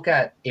I look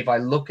at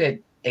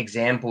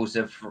examples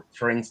of,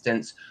 for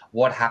instance,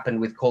 what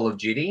happened with Call of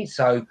Duty.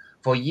 So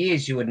for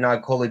years, you would know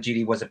Call of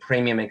Duty was a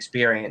premium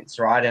experience,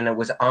 right? And it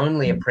was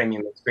only a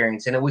premium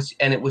experience, and it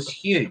was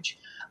huge.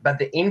 But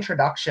the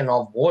introduction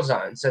of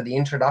Warzone, so the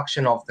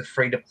introduction of the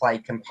free-to-play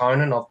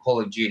component of Call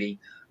of Duty,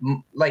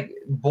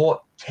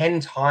 brought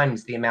 10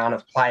 times the amount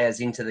of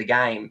players into the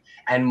game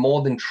and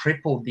more than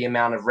tripled the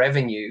amount of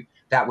revenue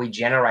that we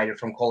generated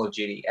from Call of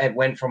Duty. It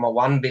went from a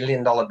 $1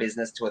 billion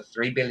business to a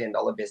 $3 billion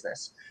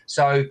business.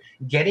 So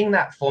getting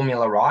that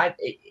formula right,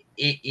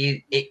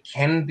 it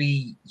can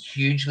be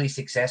hugely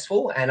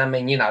successful. And I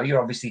mean,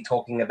 you're obviously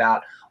talking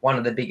about one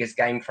of the biggest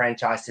game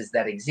franchises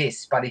that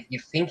exists. But if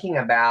you're thinking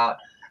about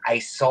a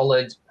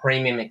solid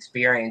premium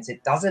experience,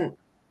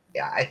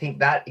 I think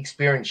that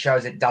experience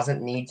shows it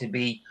doesn't need to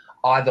be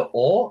either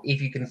or.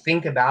 If you can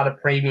think about a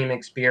premium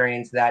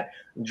experience that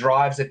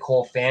drives a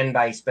core fan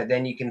base, but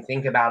then you can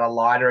think about a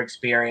lighter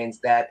experience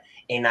that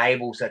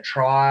enables a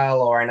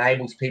trial or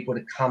enables people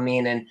to come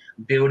in and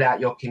build out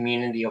your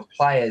community of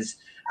players,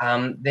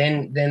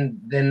 then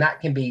that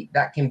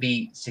can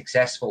be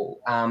successful.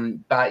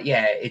 But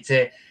yeah,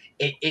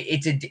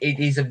 it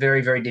is a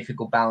very, very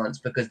difficult balance,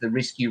 because the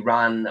risk you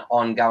run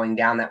on going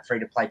down that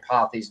free-to-play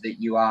path is that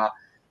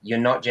you're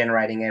not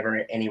generating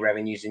ever any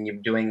revenues, and you're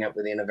doing it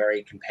within a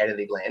very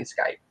competitive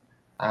landscape.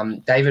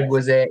 David,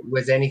 was there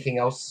anything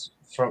else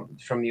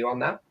from you on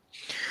that?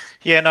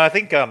 Yeah, no, I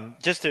think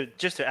just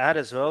to add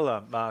as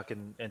well, Mark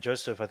and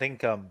Joseph, I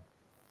think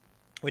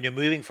when you're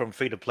moving from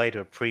free to play to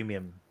a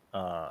premium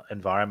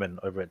environment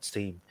over at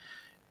Steam,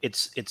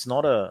 it's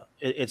not a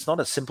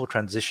simple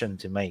transition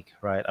to make,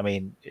 right? I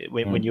mean,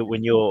 when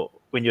you're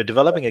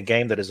developing a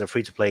game that is a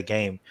free to play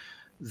game,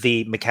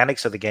 the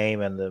mechanics of the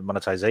game and the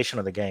monetization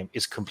of the game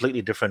is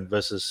completely different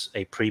versus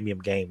a premium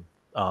game,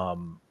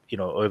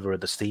 over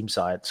the Steam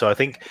side. So I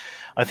think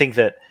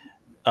that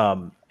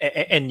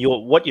and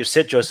what you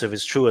said, Joseph,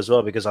 is true as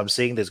well, because I'm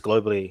seeing this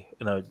globally.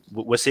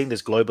 We're seeing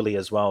this globally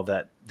as well,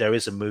 that there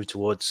is a move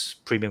towards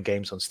premium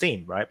games on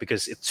Steam, right?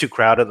 Because it's too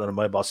crowded on the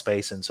mobile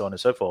space and so on and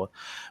so forth.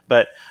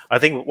 But I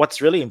think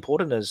what's really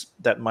important is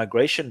that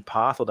migration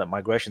path, or that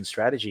migration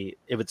strategy.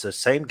 If it's the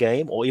same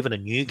game or even a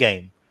new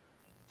game,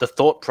 the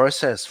thought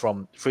process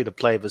from free to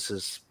play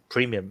versus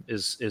premium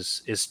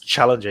is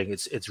challenging.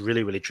 It's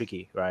really, really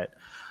tricky, right?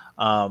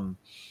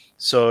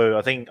 So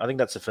I think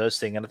that's the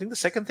first thing, and I think the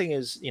second thing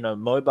is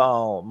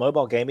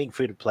mobile gaming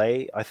free to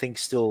play. I think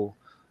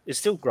is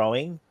still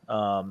growing,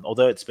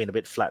 although it's been a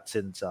bit flat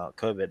since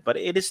COVID, but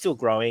it is still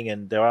growing,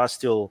 and there are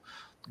still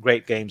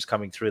great games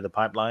coming through the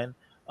pipeline.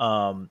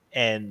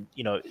 And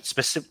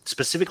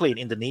specifically in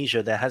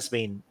Indonesia, there has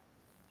been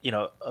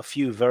a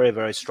few very,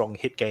 very strong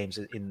hit games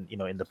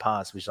in the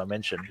past, which I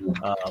mentioned,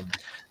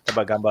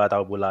 Tebak Gambar,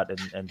 Tahu Bulat,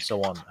 and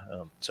so on,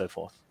 so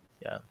forth.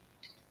 Yeah.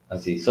 I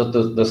see. So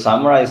to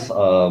summarize,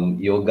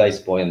 your guys'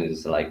 point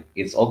is like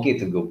it's okay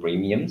to go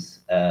premiums,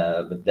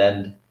 but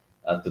then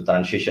to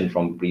transition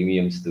from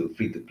premiums to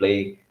free to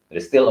play,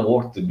 there's still a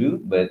work to do.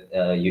 But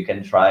you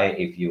can try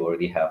if you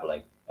already have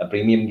like a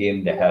premium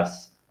game that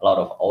has a lot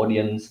of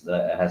audience,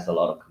 that has a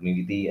lot of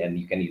community, and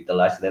you can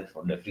utilize that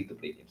for the free to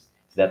play games.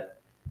 Is that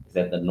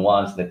the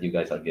nuance that you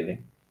guys are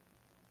giving?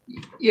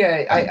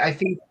 Yeah,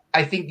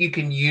 I think you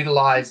can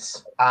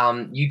utilize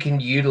if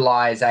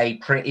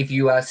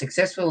you are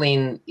successful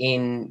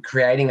in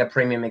creating a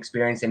premium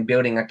experience and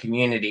building a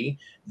community,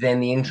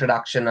 then the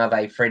introduction of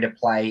a free to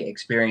play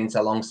experience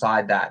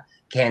alongside that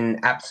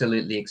can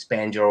absolutely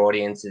expand your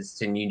audiences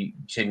to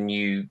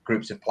new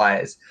groups of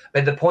players.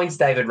 But the points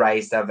David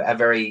raised are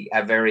very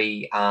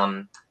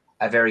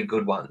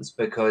good ones,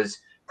 because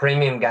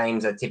premium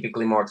games are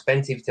typically more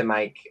expensive to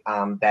make.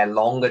 They're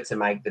longer to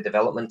make. The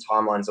development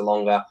timelines are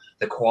longer.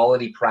 The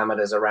quality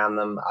parameters around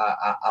them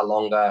are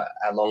longer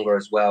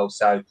as well.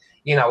 So,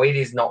 it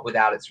is not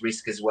without its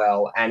risk as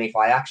well. And if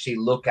I actually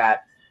look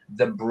at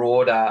the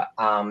broader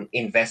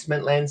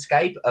investment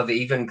landscape of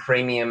even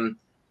premium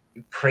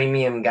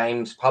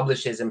games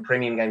publishers and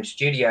premium game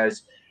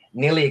studios,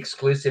 nearly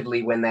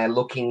exclusively when they're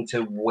looking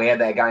to where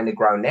they're going to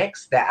grow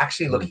next, they're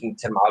actually looking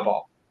to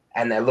mobile.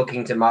 And they're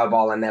looking to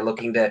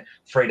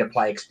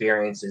free-to-play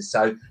experiences.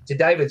 So, to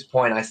David's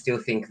point, I still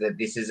think that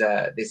this is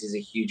a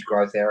huge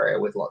growth area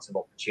with lots of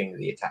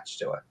opportunity attached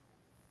to it.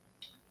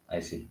 I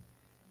see.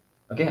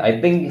 Okay, I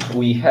think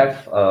we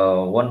have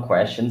one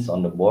questions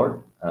on the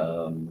board.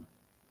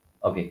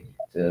 Okay,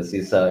 so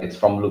it's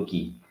from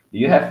Lucky. Do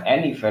you have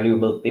any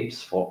valuable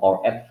tips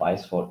or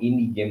advice for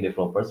indie game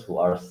developers who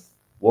are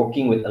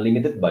working with a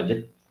limited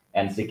budget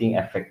and seeking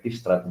effective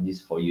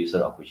strategies for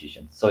user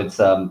acquisition? So it's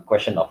a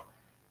question of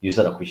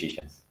user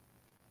acquisitions.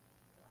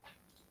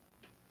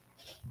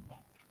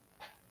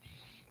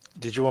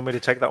 Did you want me to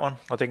take that one?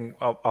 I think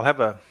I'll have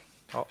a.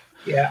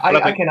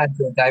 I can add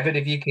to it, David.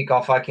 If you kick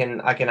off, I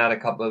can add a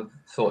couple of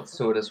thoughts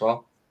to it as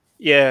well.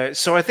 Yeah,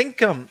 so I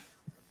think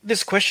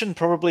this question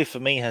probably for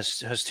me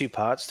has two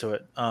parts to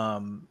it.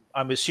 I'm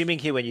assuming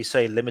here when you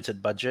say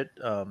limited budget,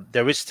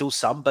 there is still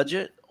some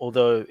budget,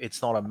 although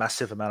it's not a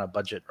massive amount of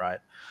budget, right?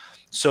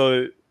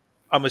 So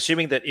I'm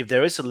assuming that if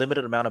there is a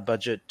limited amount of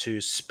budget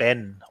to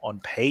spend on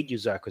paid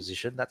user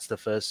acquisition, that's the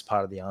first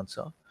part of the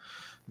answer.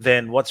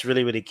 Then what's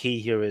really, really key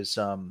here is,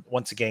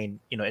 once again,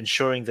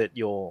 ensuring that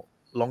your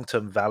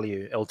long-term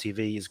value,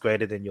 LTV, is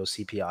greater than your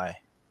CPI,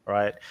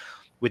 right?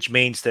 Which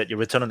means that your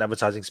return on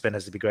advertising spend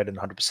has to be greater than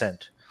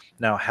 100%.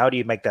 Now, how do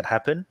you make that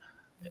happen?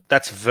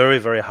 That's very,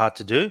 very hard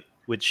to do,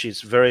 which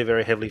is very,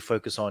 very heavily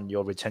focused on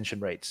your retention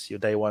rates, your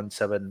day 1,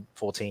 7,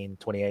 14,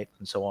 28,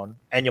 and so on,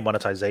 and your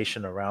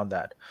monetization around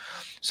that.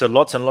 So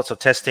lots and lots of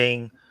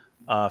testing,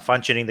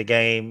 fine-tuning the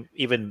game,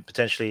 even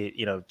potentially,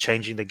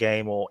 changing the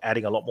game or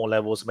adding a lot more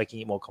levels, making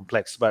it more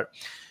complex. But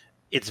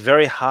it's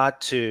very hard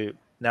to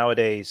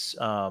nowadays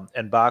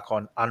embark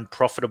on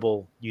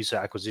unprofitable user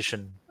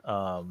acquisition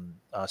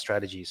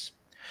strategies.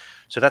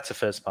 So that's the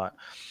first part.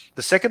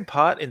 The second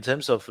part, in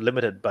terms of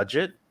limited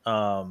budget,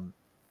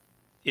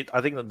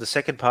 I think that the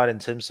second part in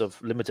terms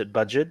of limited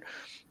budget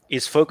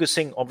is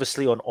focusing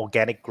obviously on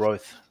organic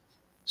growth.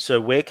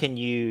 So where can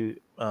you,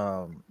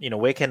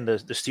 where can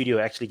the studio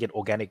actually get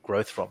organic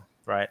growth from,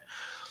 right?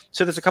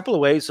 So there's a couple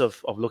of ways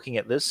of looking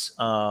at this.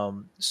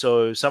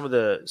 So some of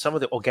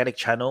the organic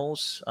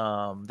channels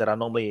that I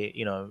normally,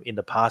 in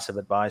the past have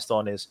advised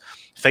on is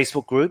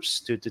Facebook groups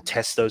to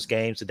test those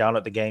games, to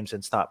download the games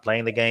and start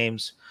playing the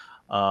games.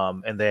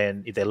 And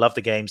then if they love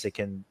the games, they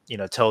can,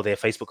 tell their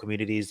Facebook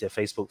communities, their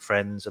Facebook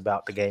friends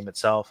about the game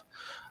itself.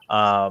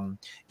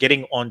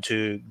 Getting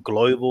onto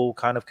global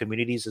kind of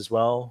communities as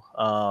well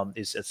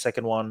is a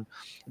second one.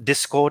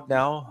 Discord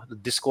now, the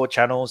Discord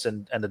channels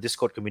and the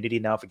Discord community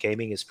now for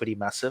gaming is pretty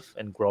massive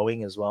and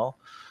growing as well.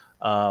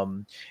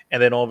 And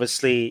then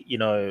obviously,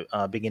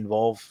 being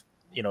involved,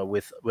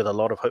 with a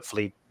lot of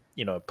hopefully,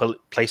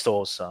 Play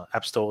stores,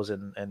 app stores,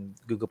 and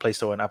Google Play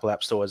Store and Apple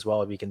App Store as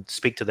well. If you can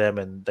speak to them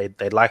and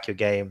they like your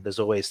game, there's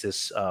always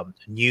this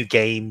new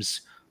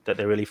games that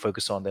they really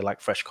focus on. They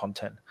like fresh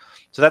content.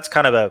 So that's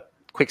kind of a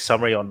quick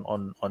summary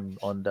on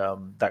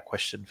that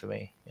question for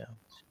me.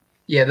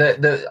 Yeah,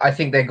 I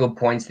think they're good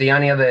points. The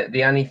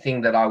only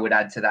thing that I would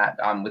add to that,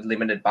 with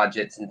limited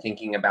budgets and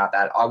thinking about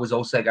that, I was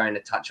also going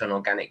to touch on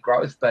organic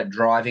growth, but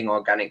driving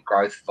organic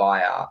growth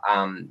via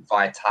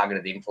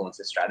targeted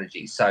influencer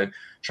strategies. So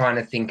trying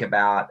to think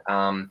about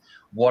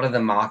what are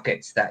the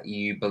markets that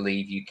you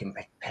believe you can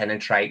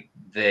penetrate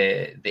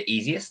the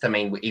easiest. I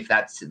mean, if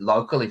that's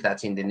local, if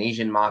that's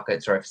Indonesian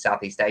markets, or if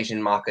Southeast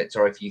Asian markets,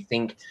 or if you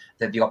think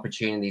that the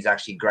opportunity is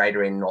actually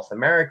greater in North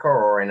America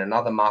or in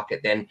another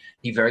market, then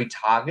be very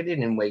targeted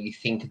in where you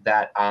think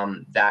that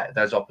that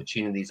those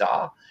opportunities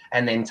are,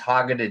 and then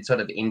targeted sort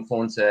of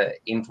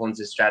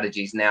influencer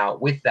strategies. Now,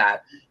 with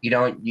that,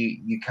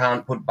 you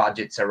can't put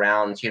budgets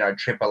around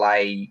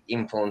AAA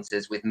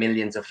influencers with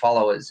millions of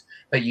followers,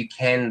 but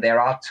there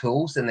are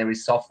tools and there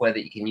is software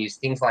that you can use,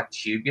 things like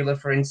Tubular,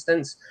 for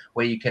instance,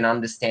 where you can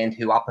understand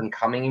who up and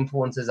coming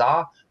influencers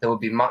are. That would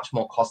be much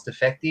more cost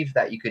effective,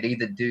 that you could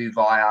either do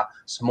via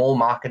small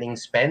marketing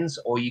spends,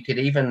 or you could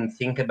even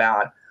think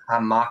about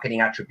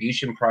marketing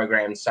attribution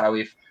programs. So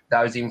if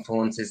those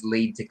influencers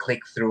lead to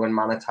click through and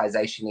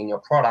monetization in your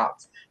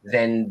product,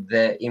 then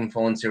the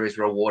influencer is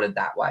rewarded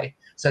that way.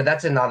 So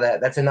that's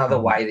another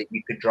way that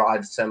you could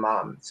drive some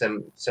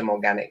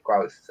organic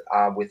growth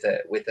with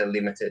a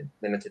limited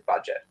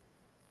budget.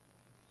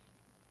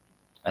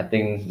 I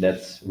think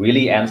that's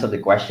really answered the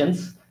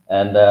questions.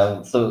 And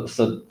so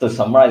to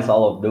summarize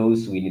all of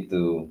those, we need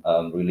to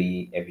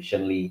really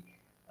efficiently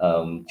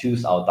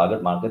choose our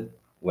target market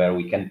where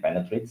we can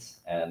penetrate.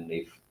 And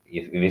if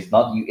it's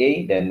not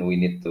UA, then we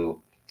need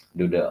to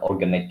do the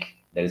organic.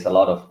 There is a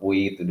lot of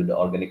way to do the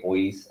organic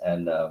ways,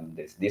 and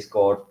there's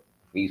Discord,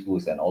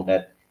 Facebook, and all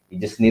that. It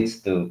just needs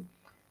to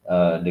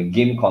the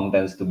game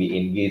contents to be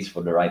engaged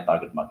for the right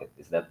target market.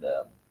 Is that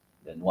the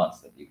nuance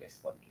that you guys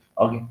want to give?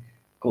 Okay,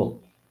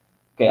 cool.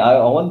 Okay, I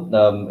want,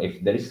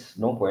 if there is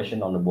no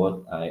question on the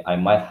board, I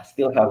might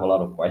still have a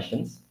lot of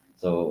questions.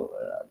 So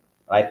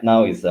right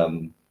now is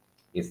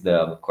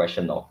the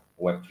question of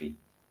Web3.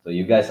 So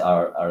you guys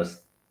are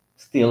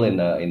still in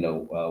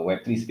the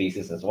Web3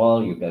 spaces as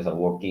well. You guys are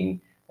working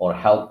or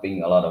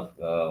helping a lot of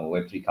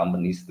Web3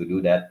 companies to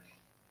do that.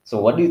 So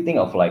what do you think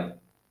of like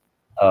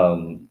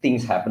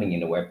things happening in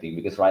the Web3?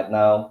 Because right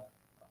now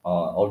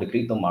all the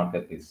crypto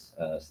market is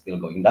still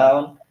going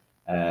down,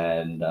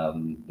 and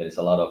there is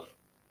a lot of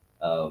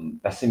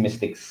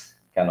pessimistic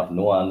kind of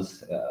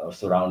nuance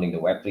surrounding the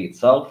Web3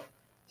 itself.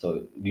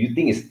 So do you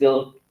think it's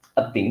still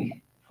a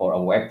thing for a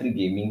Web3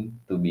 gaming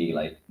to be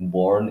like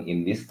born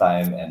in this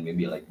time and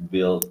maybe like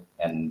build?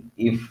 And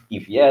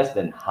if yes,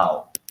 then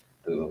how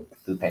to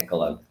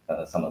tackle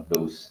some of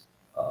those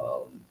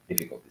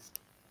difficulties?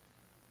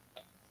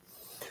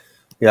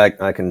 Yeah,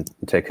 I can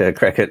take a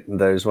crack at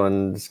those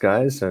ones,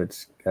 guys. So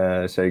it's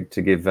so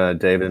to give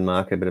David and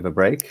Mark a bit of a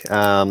break.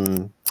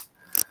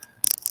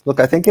 Look,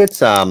 I think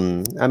it's I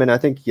mean, I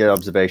think your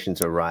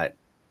observations are right,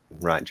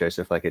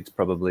 Joseph. Like we've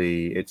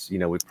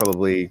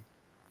probably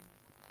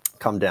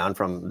come down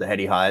from the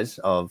heady highs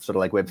of sort of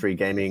like Web3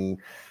 gaming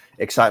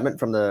excitement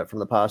from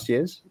the past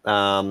years.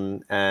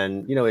 And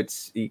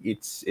it's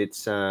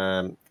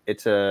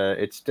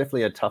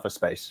definitely a tougher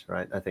space,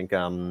 right? I think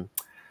from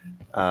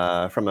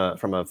a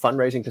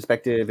fundraising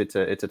perspective, it's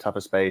a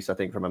tougher space. I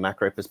think from a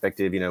macro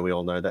perspective, we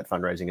all know that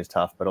fundraising is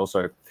tough, but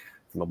also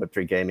from a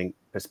Web3 gaming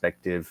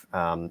perspective,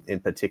 in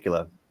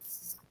particular,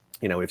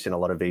 we've seen a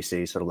lot of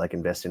VCs sort of like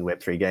invest in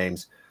Web3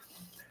 games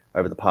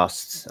over the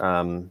past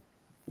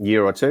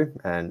year or two,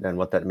 and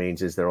what that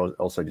means is they're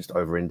also just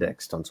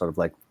over-indexed on sort of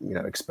like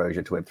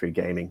exposure to Web3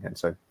 gaming, and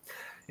so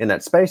in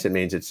that space, it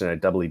means it's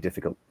doubly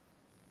difficult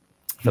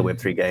for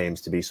Web3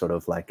 games to be sort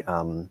of like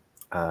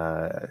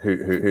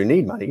who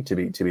need money to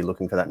be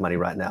looking for that money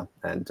right now,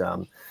 and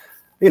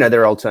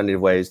there are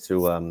alternative ways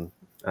to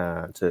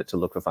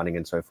look for funding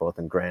and so forth,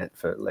 and grant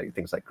for like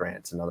things like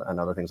grants and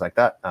other things like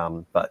that.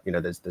 But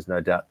there's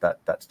no doubt that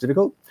that's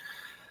difficult.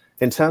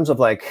 In terms of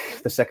like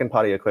the second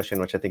part of your question,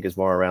 which I think is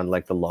more around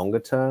like the longer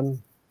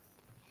term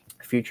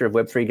future of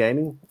Web3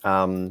 gaming,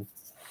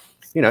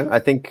 you know, I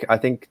think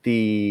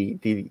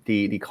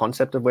the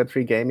concept of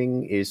Web3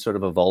 gaming is sort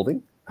of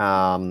evolving,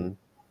 and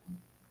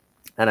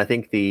I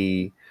think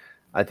that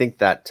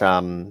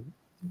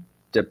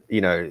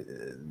you know,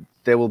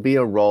 there will be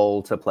a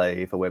role to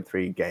play for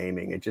Web3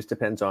 gaming. It just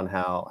depends on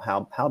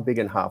how big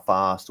and how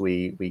fast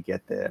we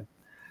get there.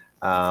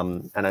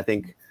 And I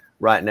think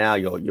right now,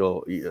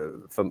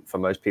 for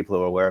most people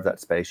who are aware of that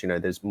space, you know,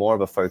 there's more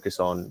of a focus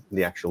on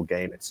the actual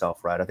game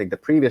itself, right? I think the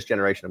previous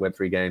generation of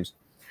Web3 games,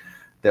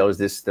 there was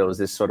this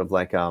sort of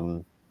like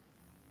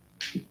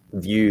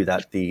view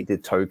that the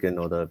token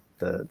or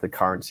the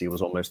currency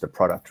was almost a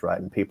product, right?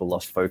 And people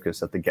lost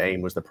focus that the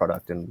game was the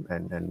product,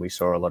 and we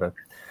saw a lot of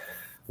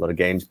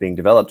games being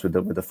developed with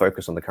the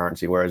focus on the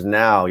currency, whereas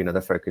now, you know,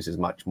 the focus is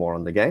much more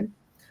on the game.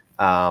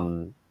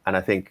 And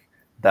I think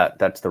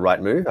that's the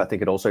right move. I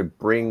think it also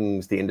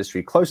brings the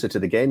industry closer to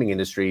the gaming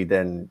industry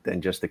than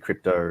just the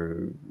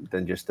crypto,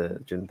 than just the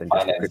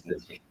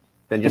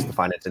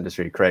finance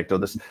industry, correct? Or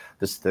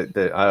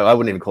I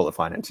wouldn't even call it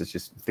finance. It's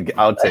just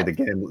I would say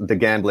the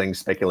gambling,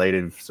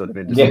 speculative sort of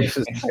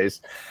industry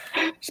space,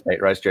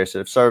 right,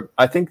 Joseph? So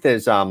I think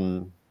there's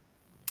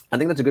I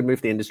think that's a good move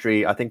for the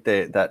industry. I think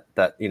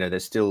that you know, there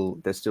still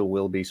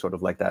will be sort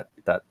of like that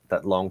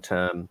long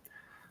term.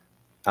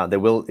 It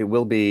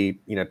will be,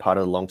 you know, part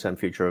of the long term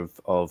future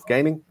of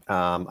gaming.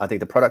 I think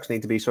the products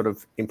need to be sort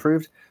of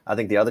improved. I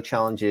think the other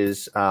challenge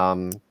is,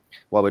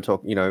 while we're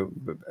talking, you know,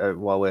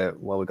 while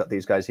we've got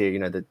these guys here, you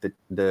know,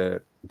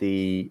 the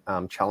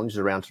challenges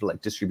around sort of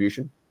like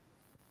distribution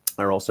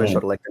are also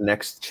sort of like the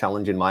next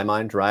challenge in my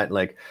mind, right?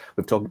 Like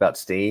we've talked about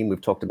Steam,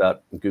 we've talked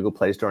about Google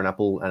Play Store and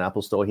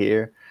Apple Store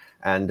here,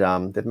 and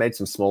they've made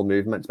some small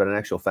movements, but in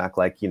actual fact,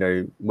 like, you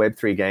know,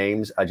 Web3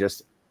 games are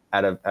just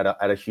at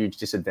a huge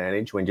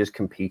disadvantage when just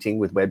competing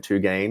with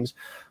Web2 games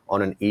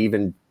on an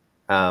even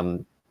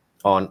even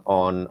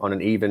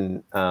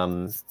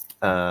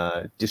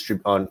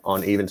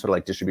sort of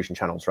like distribution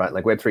channels, right?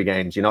 Like Web3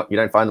 games, you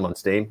don't find them on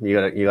Steam. You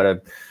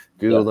gotta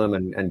Google them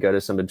and go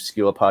to some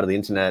obscure part of the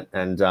internet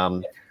and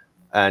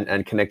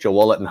connect your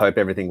wallet and hope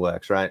everything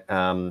works, right?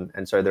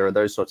 And so there are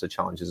those sorts of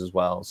challenges as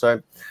well.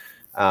 So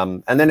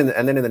and then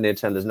in the near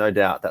term, there's no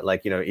doubt that,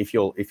 like, you know, if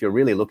you're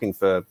really looking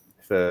for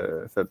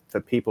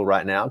people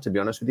right now, to be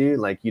honest with you,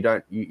 like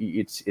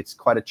it's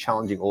quite a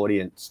challenging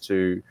audience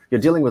you're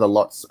dealing with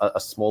a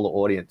smaller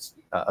audience,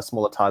 a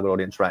smaller target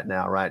audience right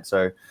now, right?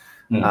 So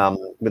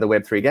with a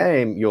Web3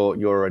 game,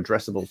 your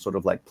addressable sort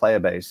of like player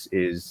base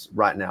is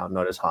right now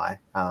not as high,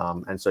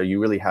 and so you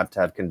really have to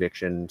have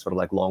conviction, sort of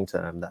like long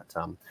term,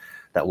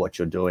 that what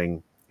you're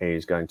doing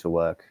is going to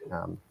work.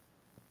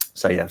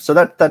 So yeah, so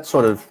that's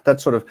sort of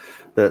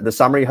the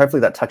summary.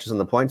 Hopefully that touches on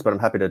the points, but I'm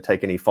happy to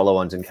take any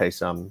follow-ons in case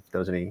there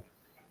was any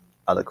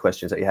other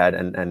questions that you had,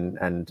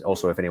 and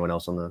also if anyone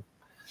else on the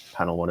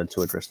panel wanted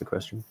to address the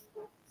question.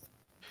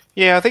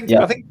 Yeah, I think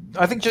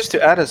just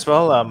to add as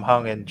well,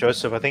 Hung and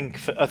Joseph, I think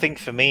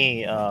for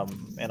me,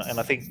 and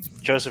I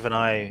think Joseph and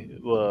I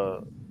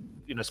were,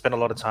 you know, spent a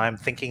lot of time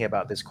thinking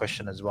about this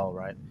question as well,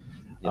 right?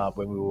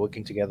 When we were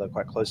working together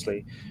quite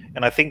closely,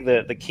 and I think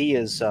the key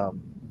is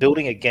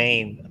building a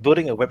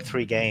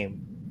Web3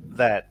 game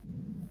that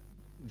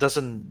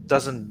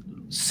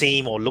doesn't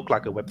seem or look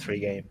like a Web3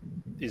 game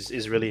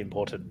is really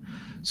important.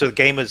 So the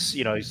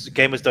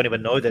gamers don't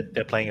even know that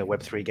they're playing a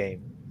Web3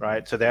 game,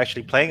 right? So they're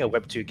actually playing a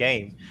Web2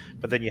 game,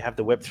 but then you have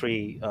the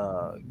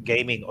Web3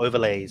 gaming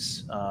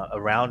overlays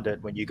around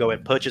it. When you go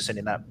and purchase an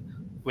in-app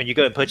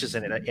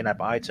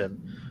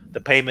item,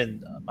 the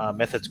payment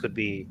methods could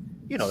be,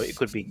 you know, it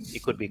could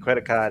be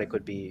credit card, it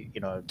could be,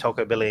 you know,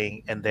 telco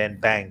billing, and then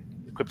bang,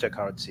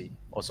 cryptocurrency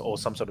or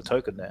some sort of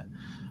token there,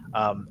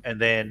 and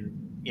then,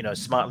 you know,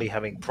 smartly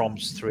having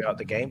prompts throughout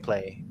the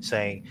gameplay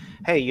saying,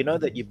 hey, you know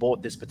that you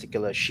bought this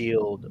particular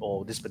shield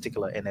or this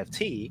particular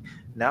NFT,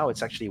 now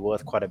it's actually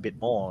worth quite a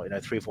bit more, you know,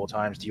 3-4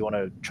 times. Do you want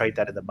to trade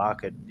that in the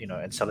market, you know,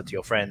 and sell it to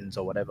your friends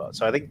or whatever?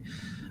 So I think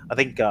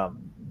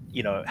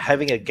you know,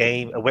 having a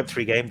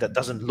Web3 game that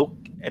doesn't look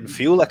and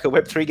feel like a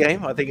Web3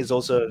 game, I think is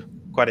also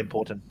quite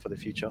important for the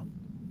future.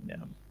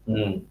 Yeah.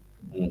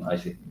 I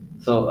see.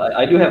 So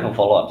I do have a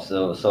follow-up.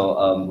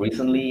 So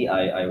recently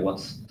I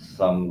watched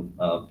some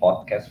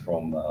podcast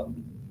from I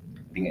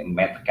think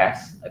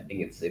Madcast. I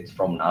think it's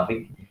from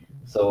Navik.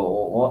 So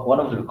one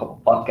of the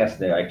podcasts,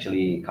 they're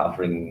actually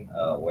covering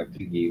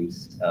Web3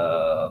 games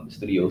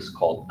studios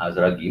called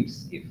Azra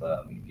Games, if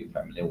you're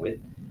familiar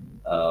with.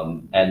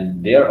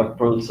 And their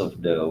approach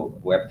of the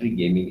Web3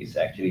 gaming is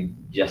actually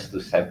just to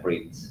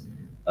separate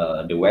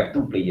the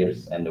Web2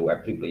 players and the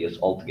Web3 players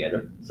all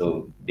together.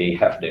 So they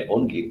have their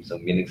own game. So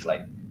meaning it's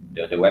like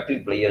the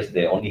Web3 players,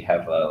 they only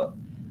have a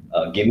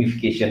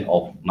gamification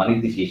of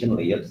monetization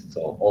layers.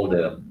 So all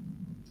the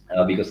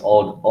because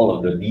all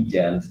of the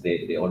degens,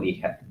 they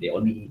only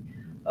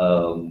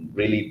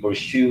really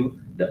pursue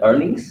the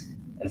earnings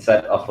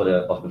instead of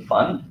the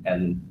fun,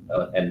 and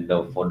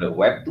for the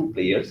Web2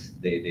 players,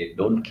 they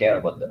don't care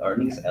about the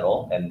earnings at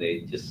all, and they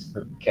just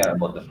care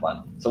about the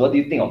fun. So what do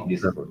you think of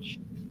this approach?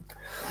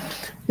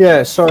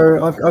 Yeah,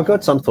 so I've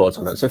got some thoughts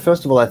on it. So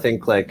first of all, I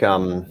think like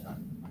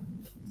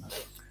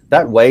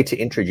that way to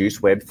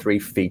introduce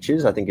Web3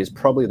 features, I think, is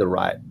probably the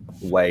right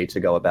way to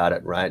go about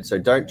it, right? So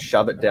don't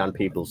shove it down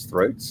people's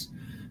throats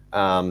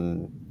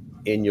in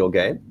your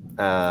game.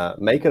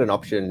 Make it an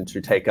option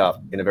to take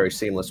up in a very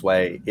seamless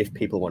way if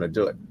people want to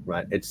do it,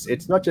 right?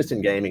 It's not just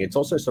in gaming. It's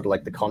also sort of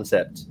like the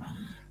concept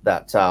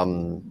that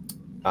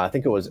I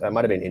think it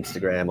might have been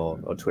Instagram or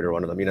Twitter,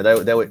 one of them. You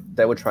know,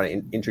 they were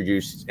trying to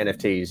introduce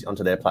NFTs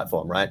onto their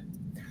platform, right?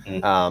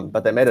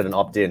 But they made it an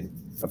opt-in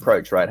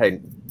approach, right? Hey,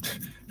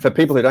 for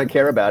people who don't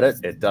care about it,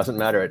 it doesn't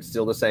matter. It's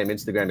still the same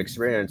Instagram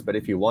experience, but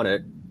if you want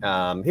it,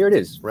 here it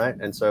is, right?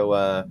 And so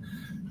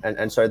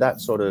and so that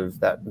sort of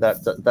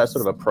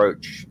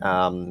approach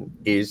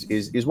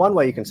is one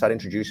way you can start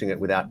introducing it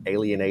without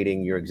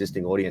alienating your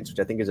existing audience, which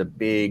I think is a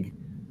big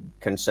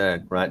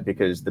concern, right?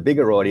 Because the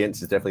bigger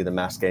audience is definitely the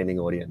mass gaming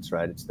audience,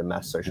 right? It's the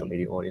mass social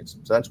media audience.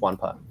 So that's one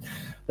part.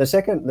 The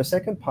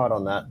second part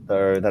on that,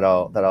 though,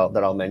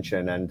 that I'll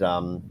mention, and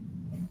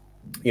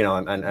you know,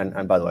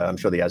 and by the way, I'm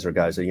sure the Azure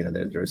guys are, you know,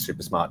 they're a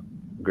super smart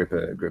group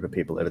of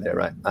people over there,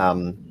 right?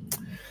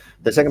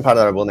 The second part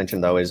that I will mention,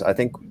 though, is I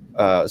think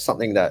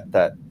something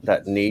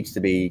that needs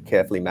to be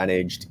carefully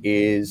managed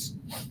is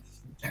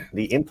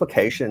the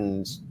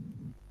implications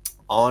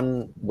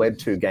on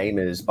Web2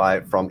 gamers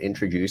from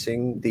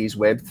introducing these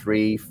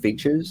Web3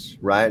 features,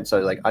 right? So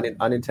like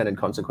unintended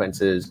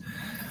consequences,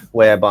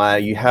 whereby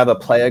you have a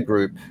player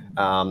group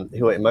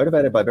who are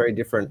motivated by very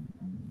different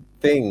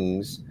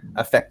things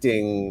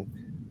affecting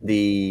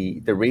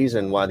the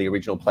reason why the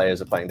original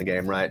players are playing the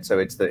game, right? So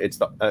I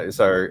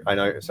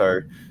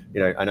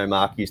know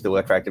Mark used to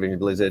work for Activision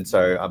Blizzard,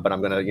 so but I'm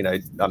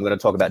gonna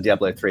talk about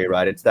Diablo 3,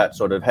 right? It's that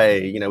sort of,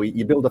 hey, you know,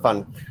 you build a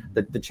fun,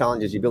 the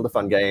challenge is you build a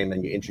fun game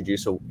and you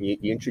introduce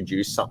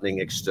something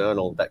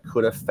external that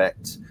could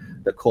affect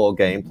the core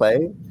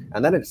gameplay,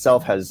 and that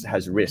itself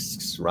has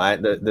risks,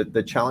 right?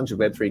 The challenge of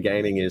Web3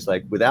 gaming is,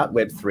 like, without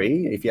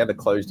Web3, if you have a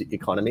closed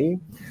economy,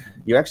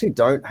 you actually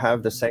don't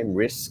have the same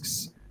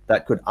risks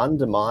that could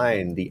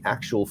undermine the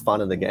actual fun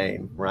of the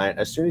game, right?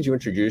 As soon as you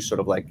introduce sort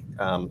of like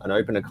an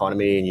open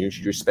economy and you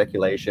introduce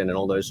speculation and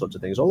all those sorts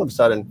of things, all of a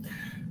sudden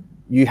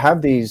you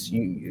have these,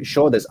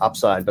 sure, there's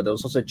upside, but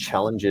there's also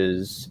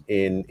challenges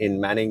in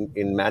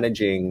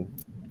managing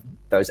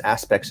those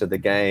aspects of the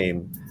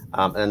game.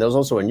 And there's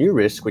also a new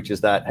risk, which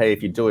is that, hey,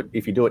 if you do it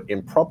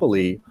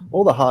improperly,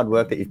 all the hard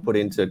work that you've put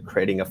into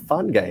creating a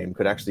fun game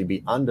could actually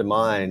be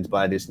undermined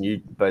by this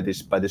new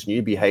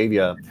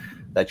behavior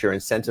that you're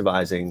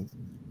incentivizing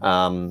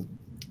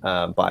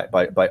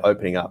by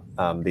opening up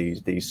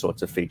these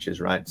sorts of features,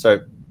 right?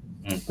 So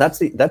that's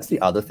the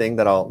other thing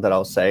that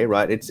I'll say,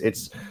 right?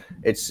 It's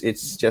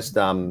just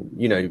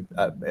you know,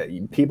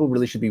 people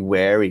really should be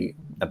wary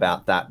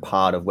about that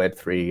part of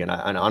Web3,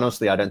 and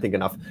honestly, I don't think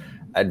enough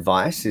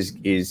advice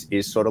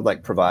is sort of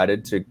like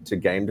provided to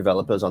game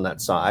developers on that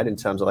side in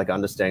terms of like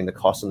understanding the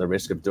cost and the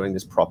risk of doing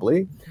this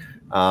properly.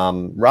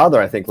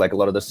 Rather, I think like a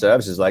lot of the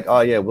services, like,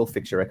 oh yeah, we'll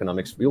fix your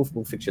economics, we'll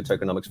fix your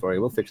tokenomics for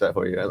you, we'll fix that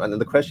for you. And then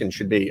the question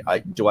should be,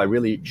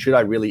 should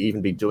I really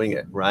even be doing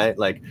it, right?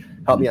 Like,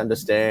 help me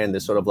understand the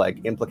sort of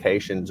like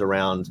implications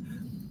around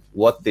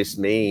what this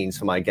means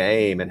for my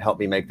game, and help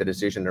me make the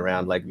decision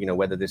around, like, you know,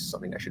 whether this is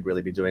something I should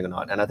really be doing or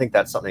not. And I think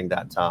that's something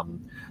that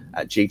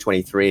at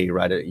G23,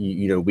 right,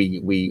 you know,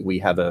 we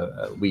have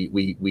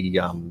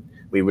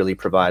we really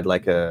provide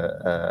like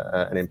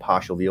an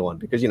impartial view on,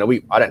 because, you know,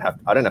 I don't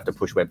have to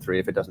push Web3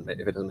 if it doesn't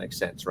make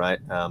sense, right?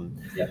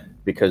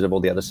 Because of all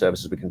the other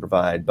services we can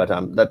provide. But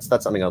that's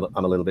something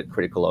I'm a little bit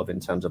critical of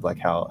in terms of like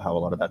how a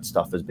lot of that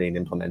stuff has been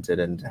implemented,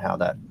 and how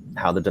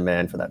the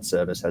demand for that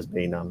service has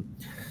been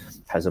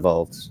has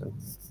evolved. So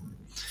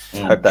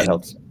hope that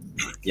helps.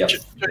 Yeah.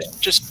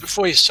 Just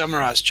before you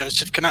summarize,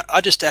 Joseph, can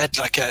I just add,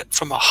 like,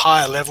 from a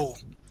higher level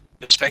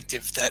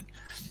perspective, that,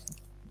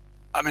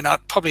 I mean,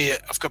 I've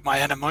got my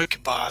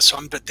Animoca bias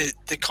on, but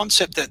the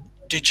concept that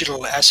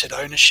digital asset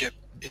ownership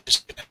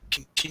is going to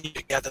continue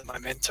to gather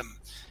momentum,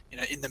 you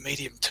know, in the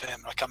medium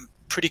term. Like, I'm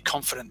pretty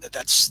confident that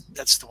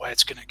that's the way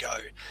it's going to go.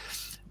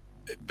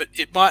 But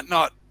it might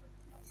not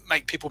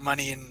make people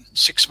money in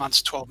 6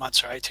 months, 12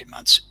 months, or 18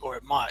 months, or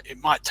it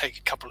might take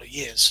a couple of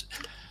years.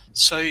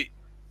 So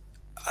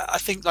I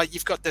think, like,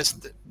 you've got this,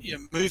 you know,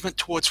 movement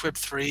towards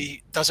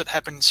Web3. Does it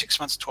happen in 6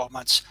 months, 12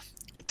 months?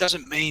 It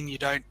doesn't mean you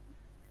don't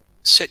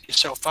set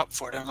yourself up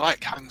for it. And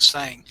like Hung's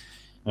saying,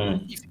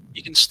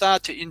 you can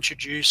start to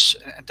introduce,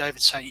 and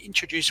David's saying,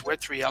 introduce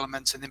Web3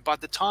 elements, and then by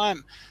the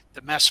time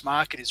the mass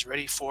market is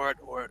ready for it,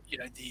 or, you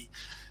know, the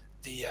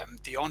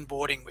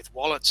onboarding with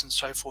wallets and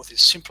so forth is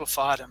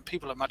simplified and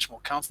people are much more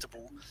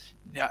comfortable,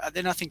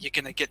 then I think you're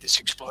going to get this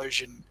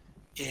explosion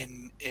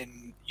in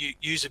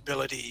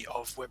usability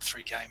of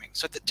Web3 gaming.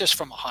 So that, just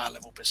from a higher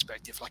level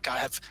perspective, like, I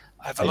have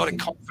a lot of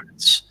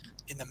confidence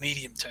in the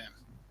medium term.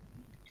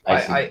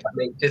 I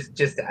mean, just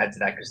to add to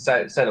that, because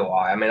so do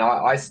I. I mean,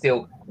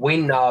 we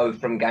know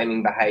from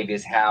gaming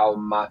behaviors how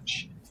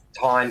much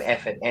time,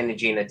 effort,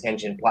 energy, and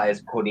attention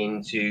players put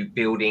into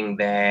building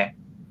their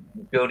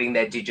building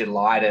their digital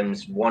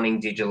items, wanting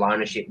digital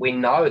ownership. We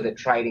know that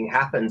trading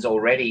happens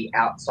already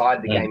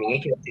outside the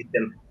gaming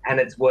ecosystem, and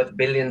it's worth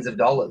billions of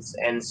dollars.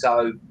 And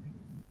so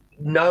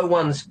no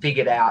one's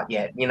figured out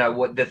yet, you know,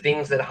 what the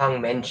things that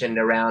Hung mentioned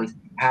around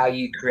how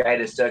you create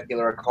a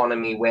circular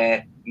economy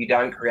where you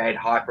don't create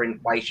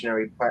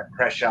hyperinflationary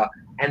pressure.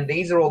 And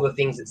these are all the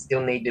things that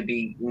still need to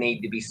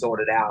be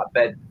sorted out.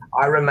 But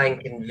I remain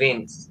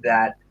convinced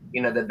that,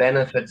 you know, the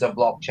benefits of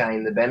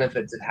blockchain, the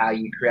benefits of how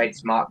you create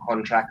smart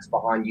contracts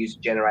behind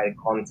user-generated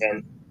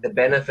content, the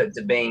benefits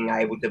of being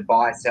able to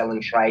buy, sell,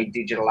 and trade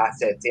digital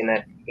assets in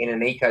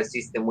an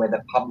ecosystem where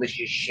the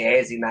publisher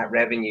shares in that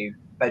revenue,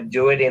 but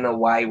do it in a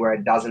way where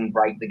it doesn't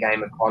break the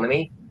game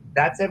economy.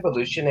 That's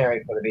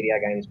evolutionary for the video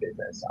games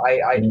business.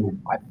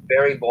 I'm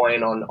very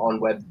buoyant on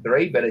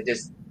Web3, but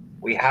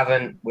we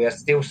are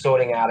still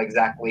sorting out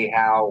exactly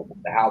how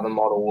the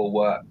model will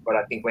work. But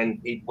I think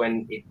when it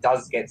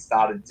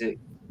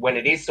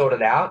is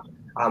sorted out,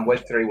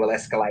 Web3 will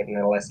escalate, and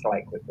it'll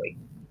escalate quickly.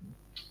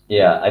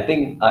 Yeah, I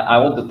think I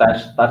want to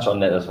touch on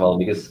that as well,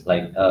 because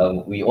like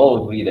we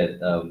all agree that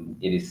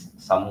it is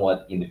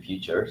somewhat in the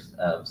future.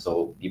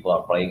 So people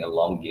are playing a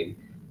long game.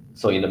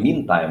 So in the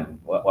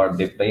meantime, while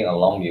they're playing a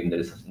long game, there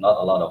is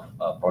not a lot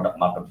of product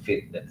market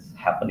fit that's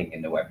happening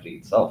in the Web3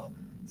 itself.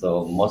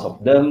 So most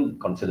of them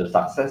consider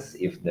success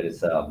if there is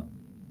some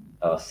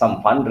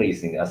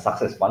fundraising,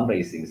 success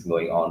fundraising is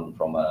going on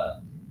from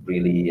a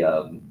really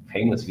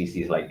famous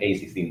VCs like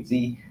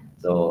A16Z.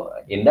 So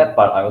in that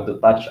part, I want to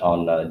touch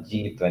on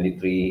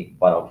G23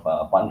 part of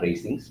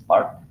fundraising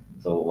part.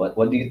 So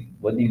what do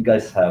you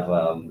guys have?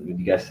 Do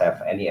you guys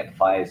have any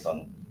advice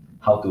on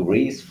how to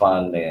raise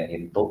fund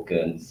in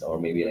tokens, or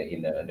maybe like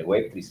in the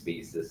Web3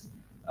 spaces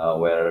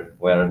where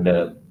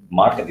the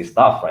market is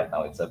tough right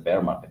now? It's a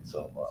bear market.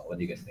 So what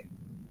do you guys think?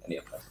 Any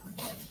advice?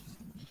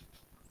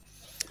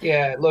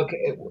 Yeah, look,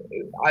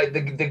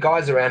 the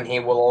guys around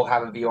here will all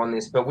have a view on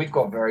this, but we've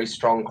got very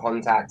strong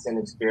contacts and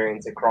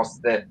experience across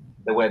the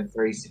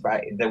Web3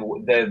 space,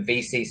 the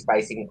VC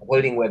space,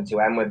 including Web2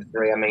 and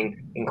Web3. I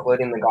mean,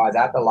 including the guys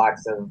at the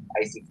likes of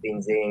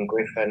A16Z and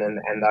Griffin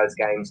and those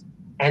games.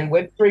 And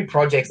Web3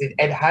 projects,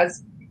 it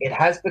has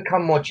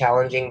become more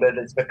challenging, but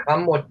it's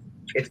become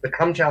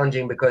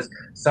challenging because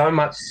so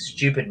much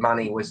stupid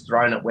money was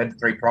thrown at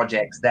Web3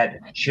 projects that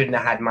shouldn't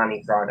have had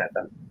money thrown at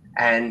them.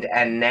 And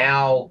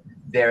now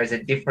there is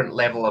a different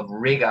level of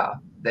rigor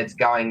that's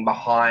going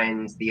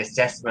behind the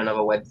assessment of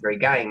a Web3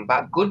 game,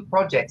 but good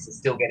projects are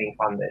still getting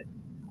funded.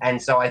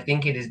 And so I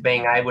think it is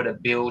being able to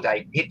build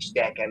a pitch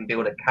deck and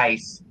build a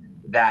case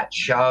that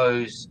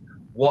shows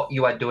what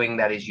you are doing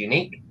that is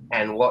unique,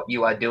 and what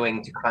you are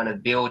doing to kind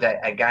of build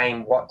a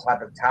game, what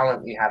type of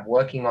talent you have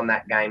working on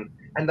that game.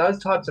 And those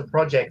types of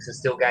projects are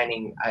still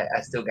gaining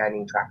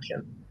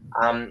traction.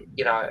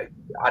 You know,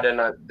 I don't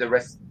know the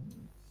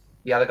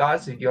other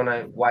guys, if you want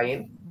to weigh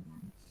in.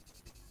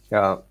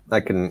 Yeah, I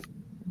can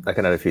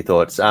add a few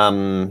thoughts.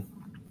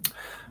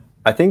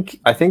 I think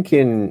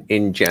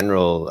in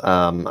general,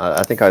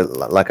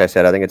 like I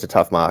said, I think it's a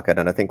tough market,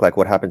 and I think like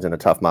what happens in a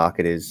tough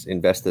market is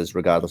investors,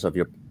 regardless of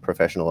your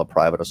professional or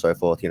private or so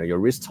forth, you know, your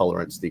risk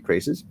tolerance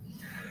decreases,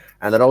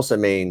 and that also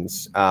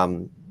means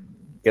that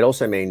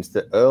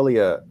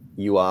earlier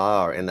you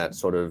are in that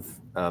sort of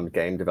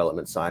game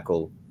development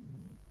cycle,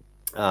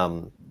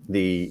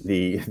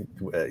 the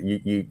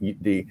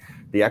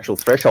actual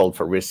threshold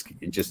for risk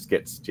just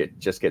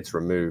gets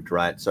removed,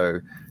 right?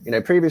 So, you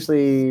know,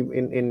 previously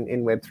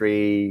in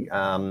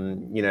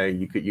Web3, you know,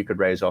 you could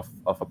raise off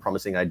a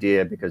promising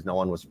idea because no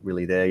one was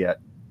really there yet,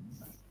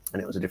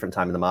 and it was a different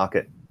time in the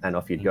market, and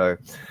off you'd go.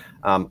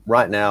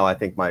 Right now, I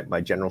think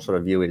my general sort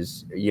of view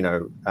is, you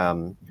know,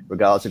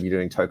 regardless if you're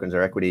doing tokens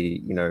or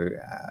equity, you know,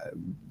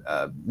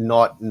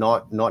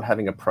 not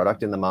having a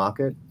product in the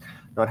market,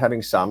 not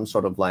having some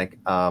sort of like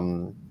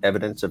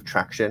evidence of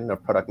traction,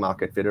 of product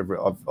market fit,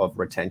 of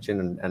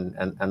retention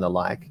and the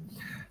like,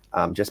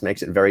 just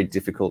makes it very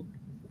difficult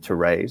to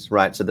raise,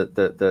 right? So that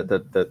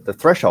the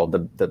threshold,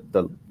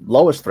 the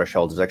lowest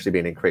threshold has actually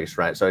been increased,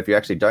 right? So if you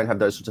actually don't have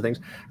those sorts of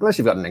things, unless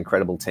you've got an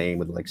incredible team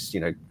with like,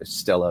 you know,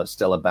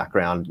 stellar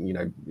background, you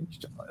know,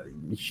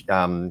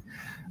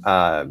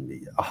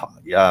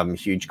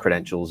 huge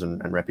credentials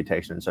and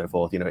reputation and so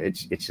forth, you know,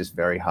 it's just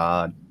very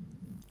hard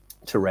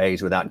to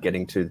raise without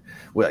getting to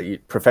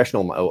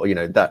professional, or, you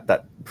know,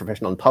 that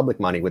professional and public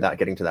money without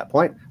getting to that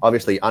point.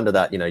 Obviously, under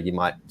that, you know, you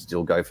might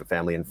still go for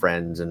family and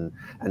friends and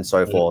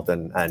so forth,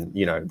 and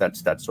you know,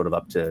 that's sort of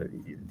up to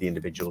the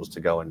individuals to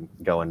go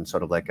and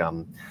sort of like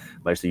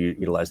mostly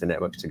utilize the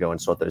networks to go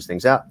and sort those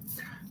things out.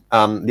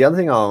 The other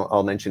thing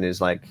I'll mention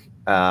is like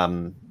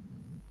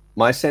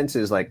my sense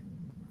is like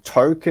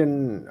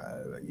token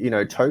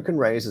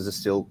raises are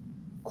still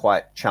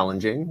quite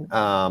challenging.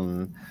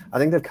 I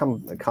think they've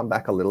come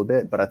back a little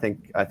bit, but I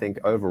think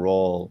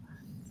overall,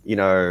 you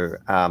know,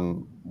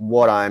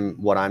 what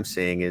I'm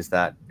seeing is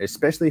that,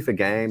 especially for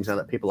games, now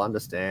that people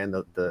understand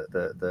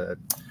the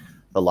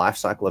life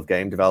cycle of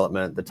game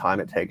development, the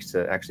time it takes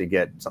to actually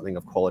get something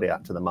of quality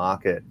out to the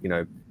market, you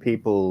know,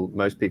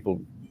 most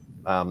people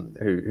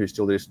who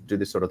still do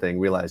this sort of thing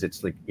realize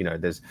it's like, you know,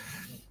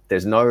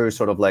 there's no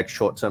sort of like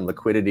short-term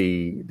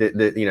liquidity,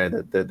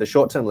 the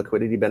short-term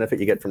liquidity benefit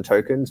you get from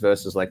tokens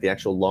versus like the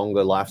actual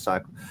longer life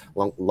cycle,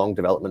 long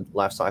development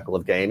life cycle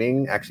of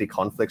gaming actually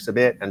conflicts a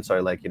bit. And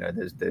so like, you know,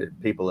 the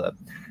people are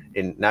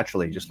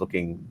naturally just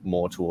looking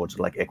more towards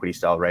like equity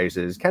style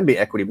raises, can be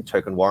equity with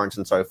token warrants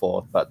and so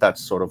forth, but that's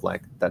sort of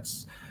like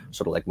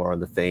more of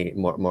the theme,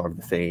 more of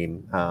the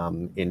theme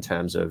in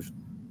terms of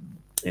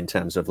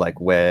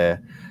like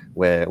where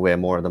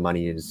more of the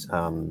money is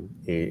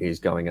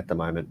going at the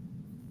moment.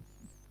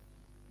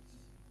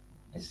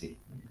 I see.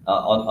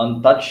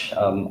 On touch,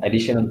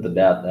 additional to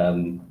that,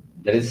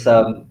 there is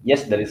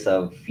yes, there is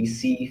a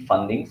VC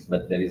fundings,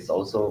 but there is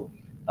also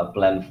a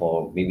plan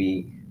for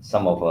maybe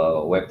some of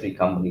Web3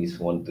 companies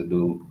who want to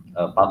do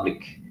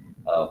public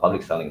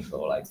selling,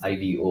 so like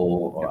IDO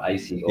or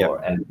ICO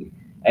or anything.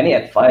 Any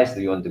advice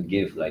do you want to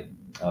give like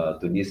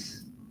to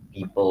these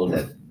people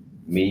that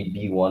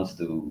maybe wants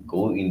to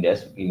go in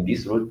this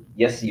route?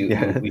 Yes, we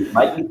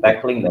might be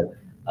tackling that.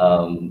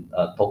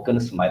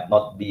 Tokens might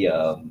not be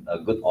a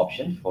good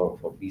option for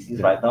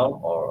VCs right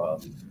now, or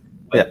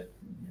but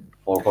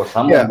for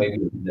someone maybe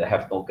they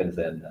have tokens,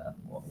 and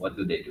what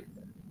do they do?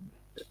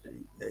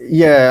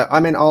 Yeah, I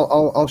mean,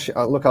 I'll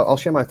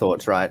share my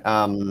thoughts, right?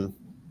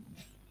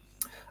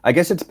 I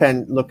guess it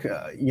depends. Look,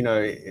 you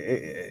know,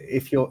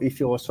 if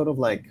you're sort of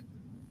like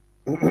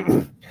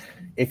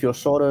if you're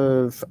sort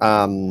of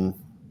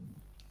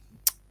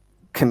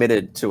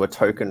committed to a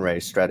token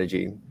raise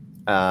strategy,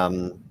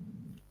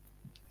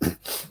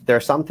 there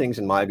are some things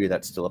in my view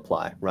that still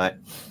apply, right?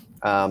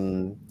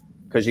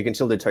 Because you can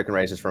still do token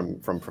raises from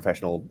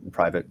professional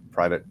private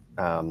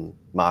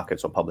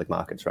markets or public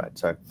markets, right?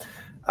 So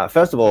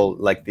first of all,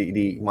 like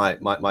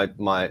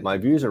my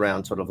views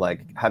around sort of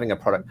like having a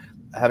product,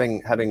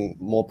 having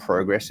more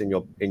progress in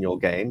your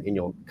game, in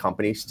your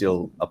company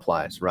still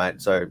applies, right?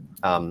 So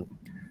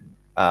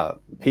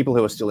people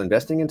who are still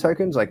investing in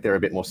tokens, like they're a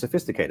bit more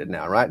sophisticated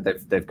now, right?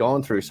 They've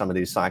gone through some of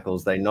these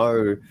cycles. They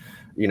know,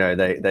 you know,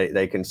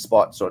 they can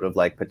spot sort of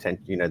like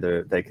potential, you know,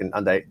 they can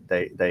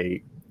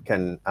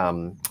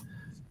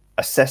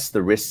assess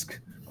the risk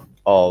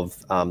of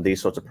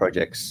these sorts of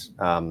projects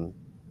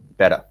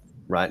better,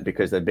 right?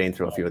 Because they've been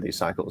through a few of these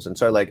cycles. And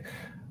so like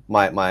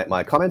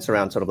my comments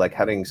around sort of like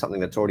having something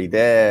that's already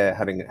there,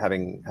 having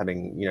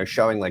you know,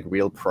 showing like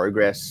real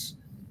progress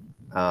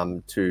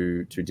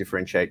to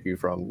differentiate you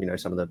from, you know,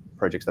 some of the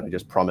projects that I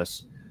just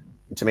promised.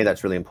 To me,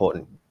 that's really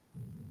important.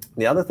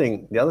 The other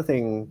thing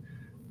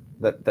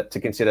that to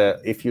consider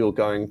if you're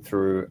going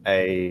through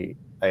a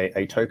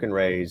token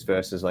raise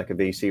versus like a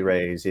VC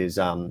raise is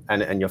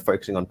and you're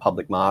focusing on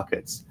public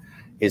markets,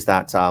 is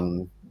that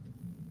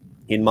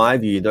in my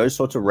view, those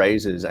sorts of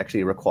raises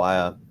actually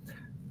require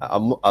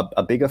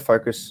a bigger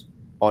focus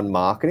on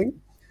marketing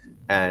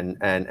and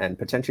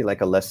potentially like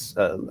a less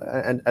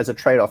and as a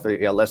trade-off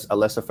a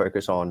lesser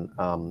focus on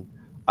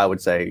I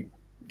would say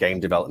game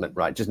development,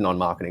 right? Just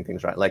non-marketing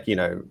things, right? Like, you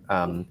know,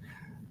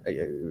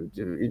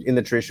 in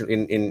the traditional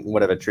in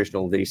whatever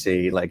traditional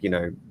VC, like, you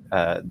know,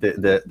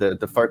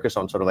 the focus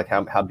on sort of like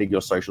how big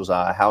your socials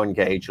are, how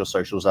engaged your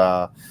socials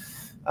are,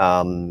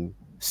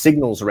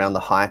 signals around the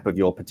hype of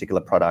your particular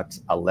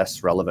product are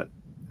less relevant.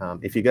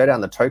 If you go down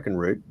the token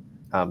route,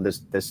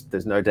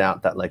 there's no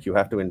doubt that like you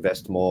have to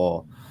invest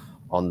more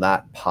on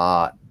that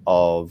part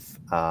of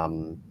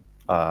the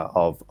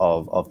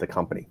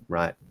company,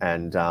 right?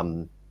 And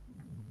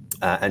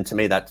to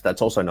me,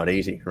 that's also not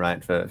easy,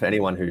 right? For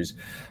anyone who's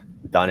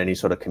done any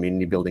sort of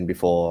community building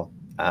before,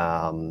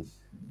 it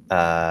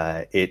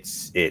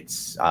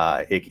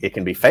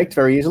can be faked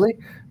very easily.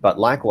 But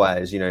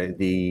likewise, you know,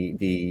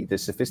 the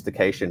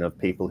sophistication of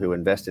people who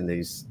invest in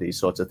these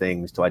sorts of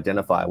things to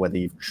identify whether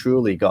you've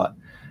truly got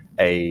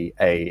a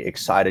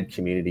excited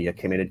community, a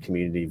committed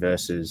community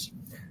versus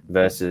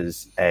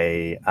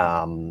a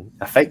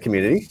fake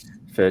community,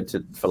 for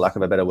lack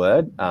of a better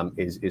word,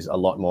 is a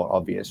lot more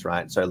obvious,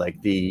 right? So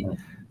like the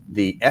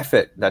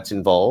effort that's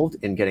involved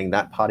in getting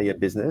that part of your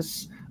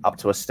business up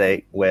to a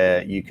state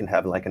where you can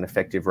have like an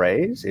effective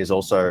raise is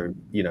also,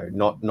 you know,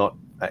 not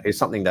is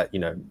something that, you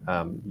know,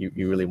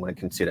 you really want to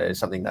consider. Is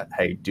something that,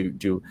 hey,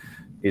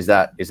 is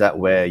that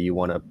where you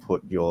want to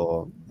put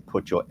your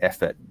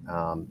effort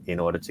in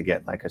order to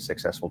get like a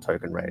successful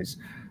token raise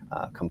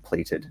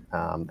completed.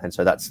 And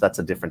so that's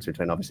a difference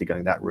between obviously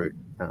going that route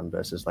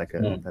versus like a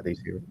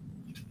VC route.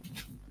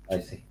 I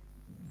see.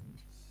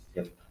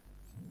 Yep.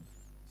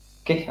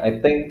 Okay, I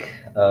think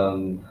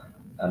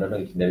I don't know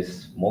if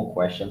there's more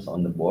questions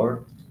on the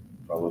board.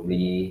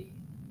 Probably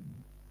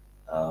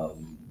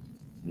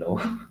no.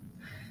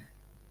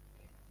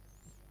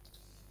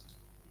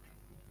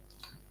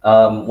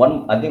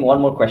 I think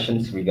one more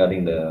questions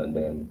regarding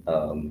the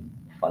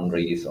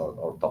fundraise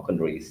or token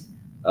raise.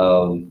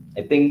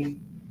 I think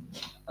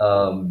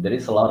there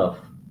is a lot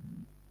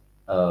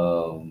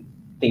of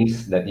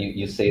things that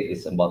you say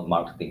it's about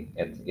marketing,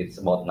 and it's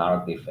about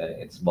narrative, and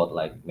it's about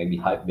like maybe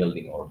hype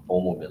building or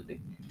FOMO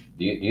building.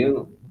 Do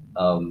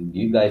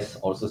you guys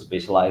also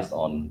specialize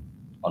on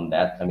on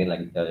that? I mean,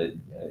 like,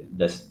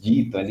 does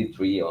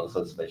G23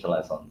 also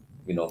specialize on,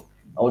 you know,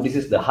 oh, this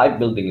is the hype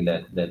building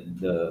that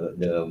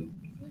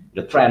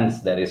the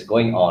trends that is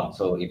going on.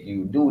 So if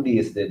you do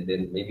this,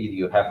 then maybe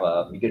you have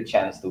a bigger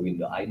chance to win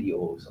the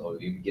IDOs, or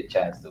you get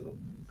chance to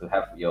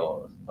have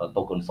your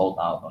token sold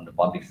out on the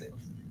public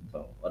sales.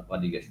 So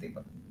what do you guys think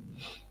about it?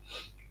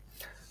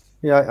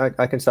 Yeah,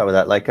 I can start with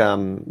that. Like,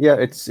 yeah,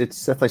 it's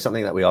definitely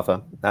something that we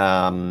offer.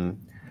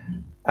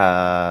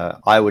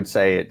 I would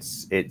say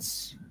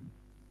it's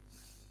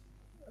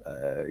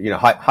you know,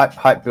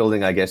 hype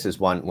building, I guess, is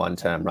one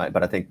term, right?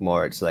 But I think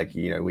more it's like,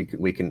 you know, we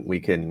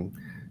can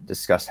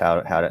discuss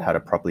how to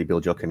properly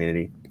build your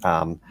community.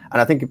 And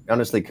I think,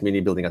 honestly,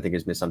 community building, I think,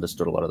 is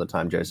misunderstood a lot of the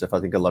time, Joseph. I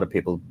think a lot of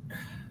people,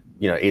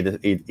 you know,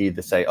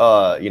 either say,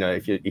 oh, you know,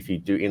 if you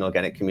do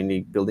inorganic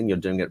community building, you're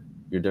doing it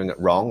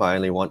wrong. I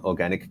only want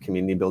organic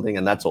community building,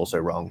 and that's also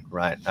wrong,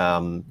 right?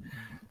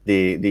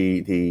 The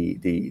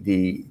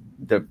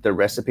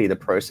recipe, the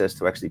process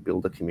to actually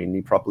build a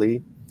community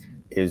properly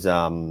is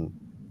you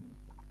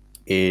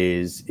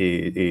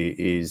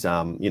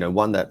know,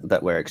 one that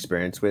we're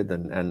experienced with,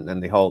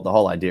 and the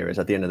whole idea is,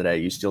 at the end of the day,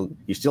 you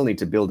still need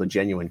to build a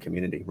genuine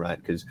community, right?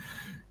 Because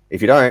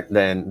if you don't,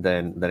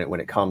 then when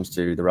it comes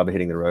to the rubber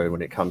hitting the road,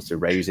 when it comes to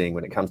raising,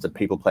 when it comes to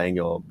people playing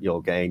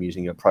your game,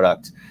 using your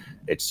product,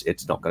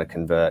 it's not going to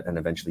convert, and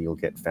eventually you'll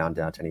get found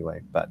out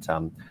anyway. But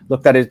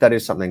look, that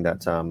is something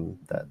that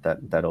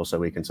also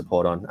we can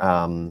support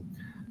on.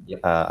 Yep.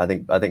 I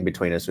think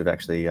between us, we've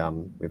actually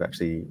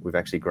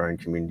grown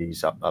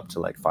communities up to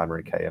like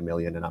 500K, 1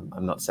 million, and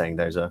I'm not saying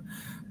those are,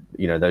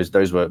 you know,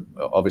 those were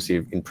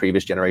obviously in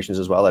previous generations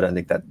as well. I don't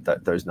think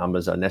that those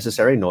numbers are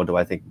necessary, nor do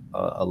I think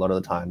a lot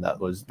of the time that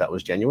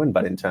was genuine.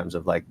 But in terms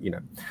of, like, you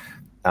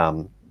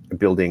know,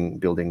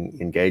 building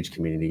engaged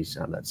communities,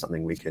 that's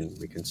something we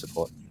can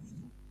support.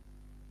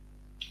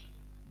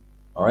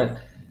 All right,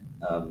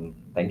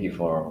 thank you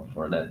for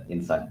that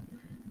insight.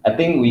 I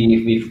think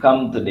we've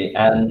come to the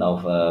end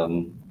of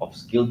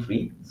skill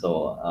tree.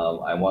 So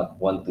I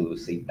want to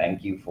say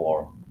thank you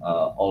for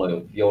all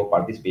of your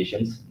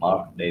participations,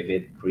 Mark,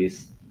 David,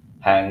 Chris,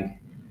 Hank.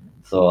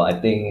 So I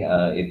think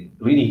it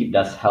really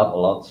does help a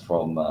lot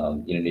from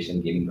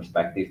Indonesian gaming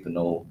perspective to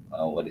know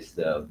what is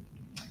the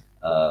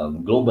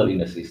global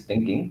industry is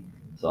thinking.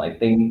 So I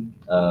think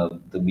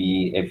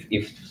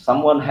if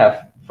someone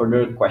have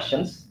further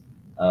questions,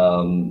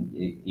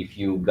 if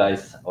you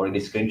guys already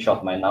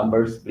screenshot my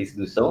numbers, please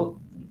do so,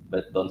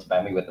 but don't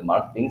spam me with the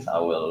marketings. I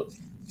will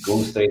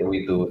go straight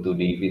away to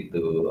David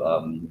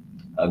to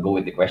go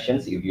with the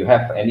questions. If you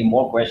have any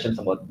more questions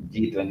about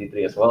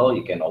G23 as well,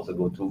 you can also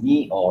go through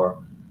me,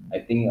 or I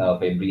think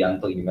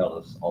Febrianto email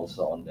is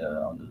also on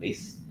the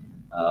list,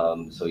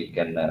 so you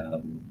can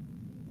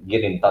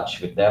get in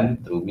touch with them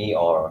through me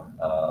or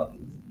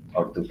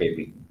to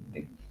Febri.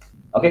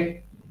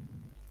 Okay.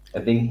 I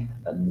think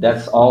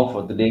that's all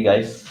for today,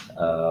 guys.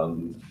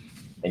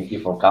 Thank you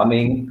for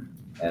coming,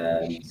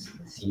 and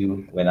see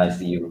you when I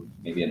see you,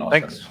 maybe in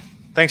Australia.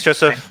 Thanks,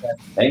 Joseph.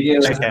 Thank you.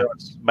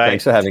 Bye.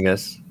 Thanks for having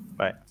us.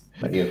 Bye.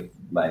 Thank you.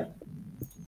 Bye.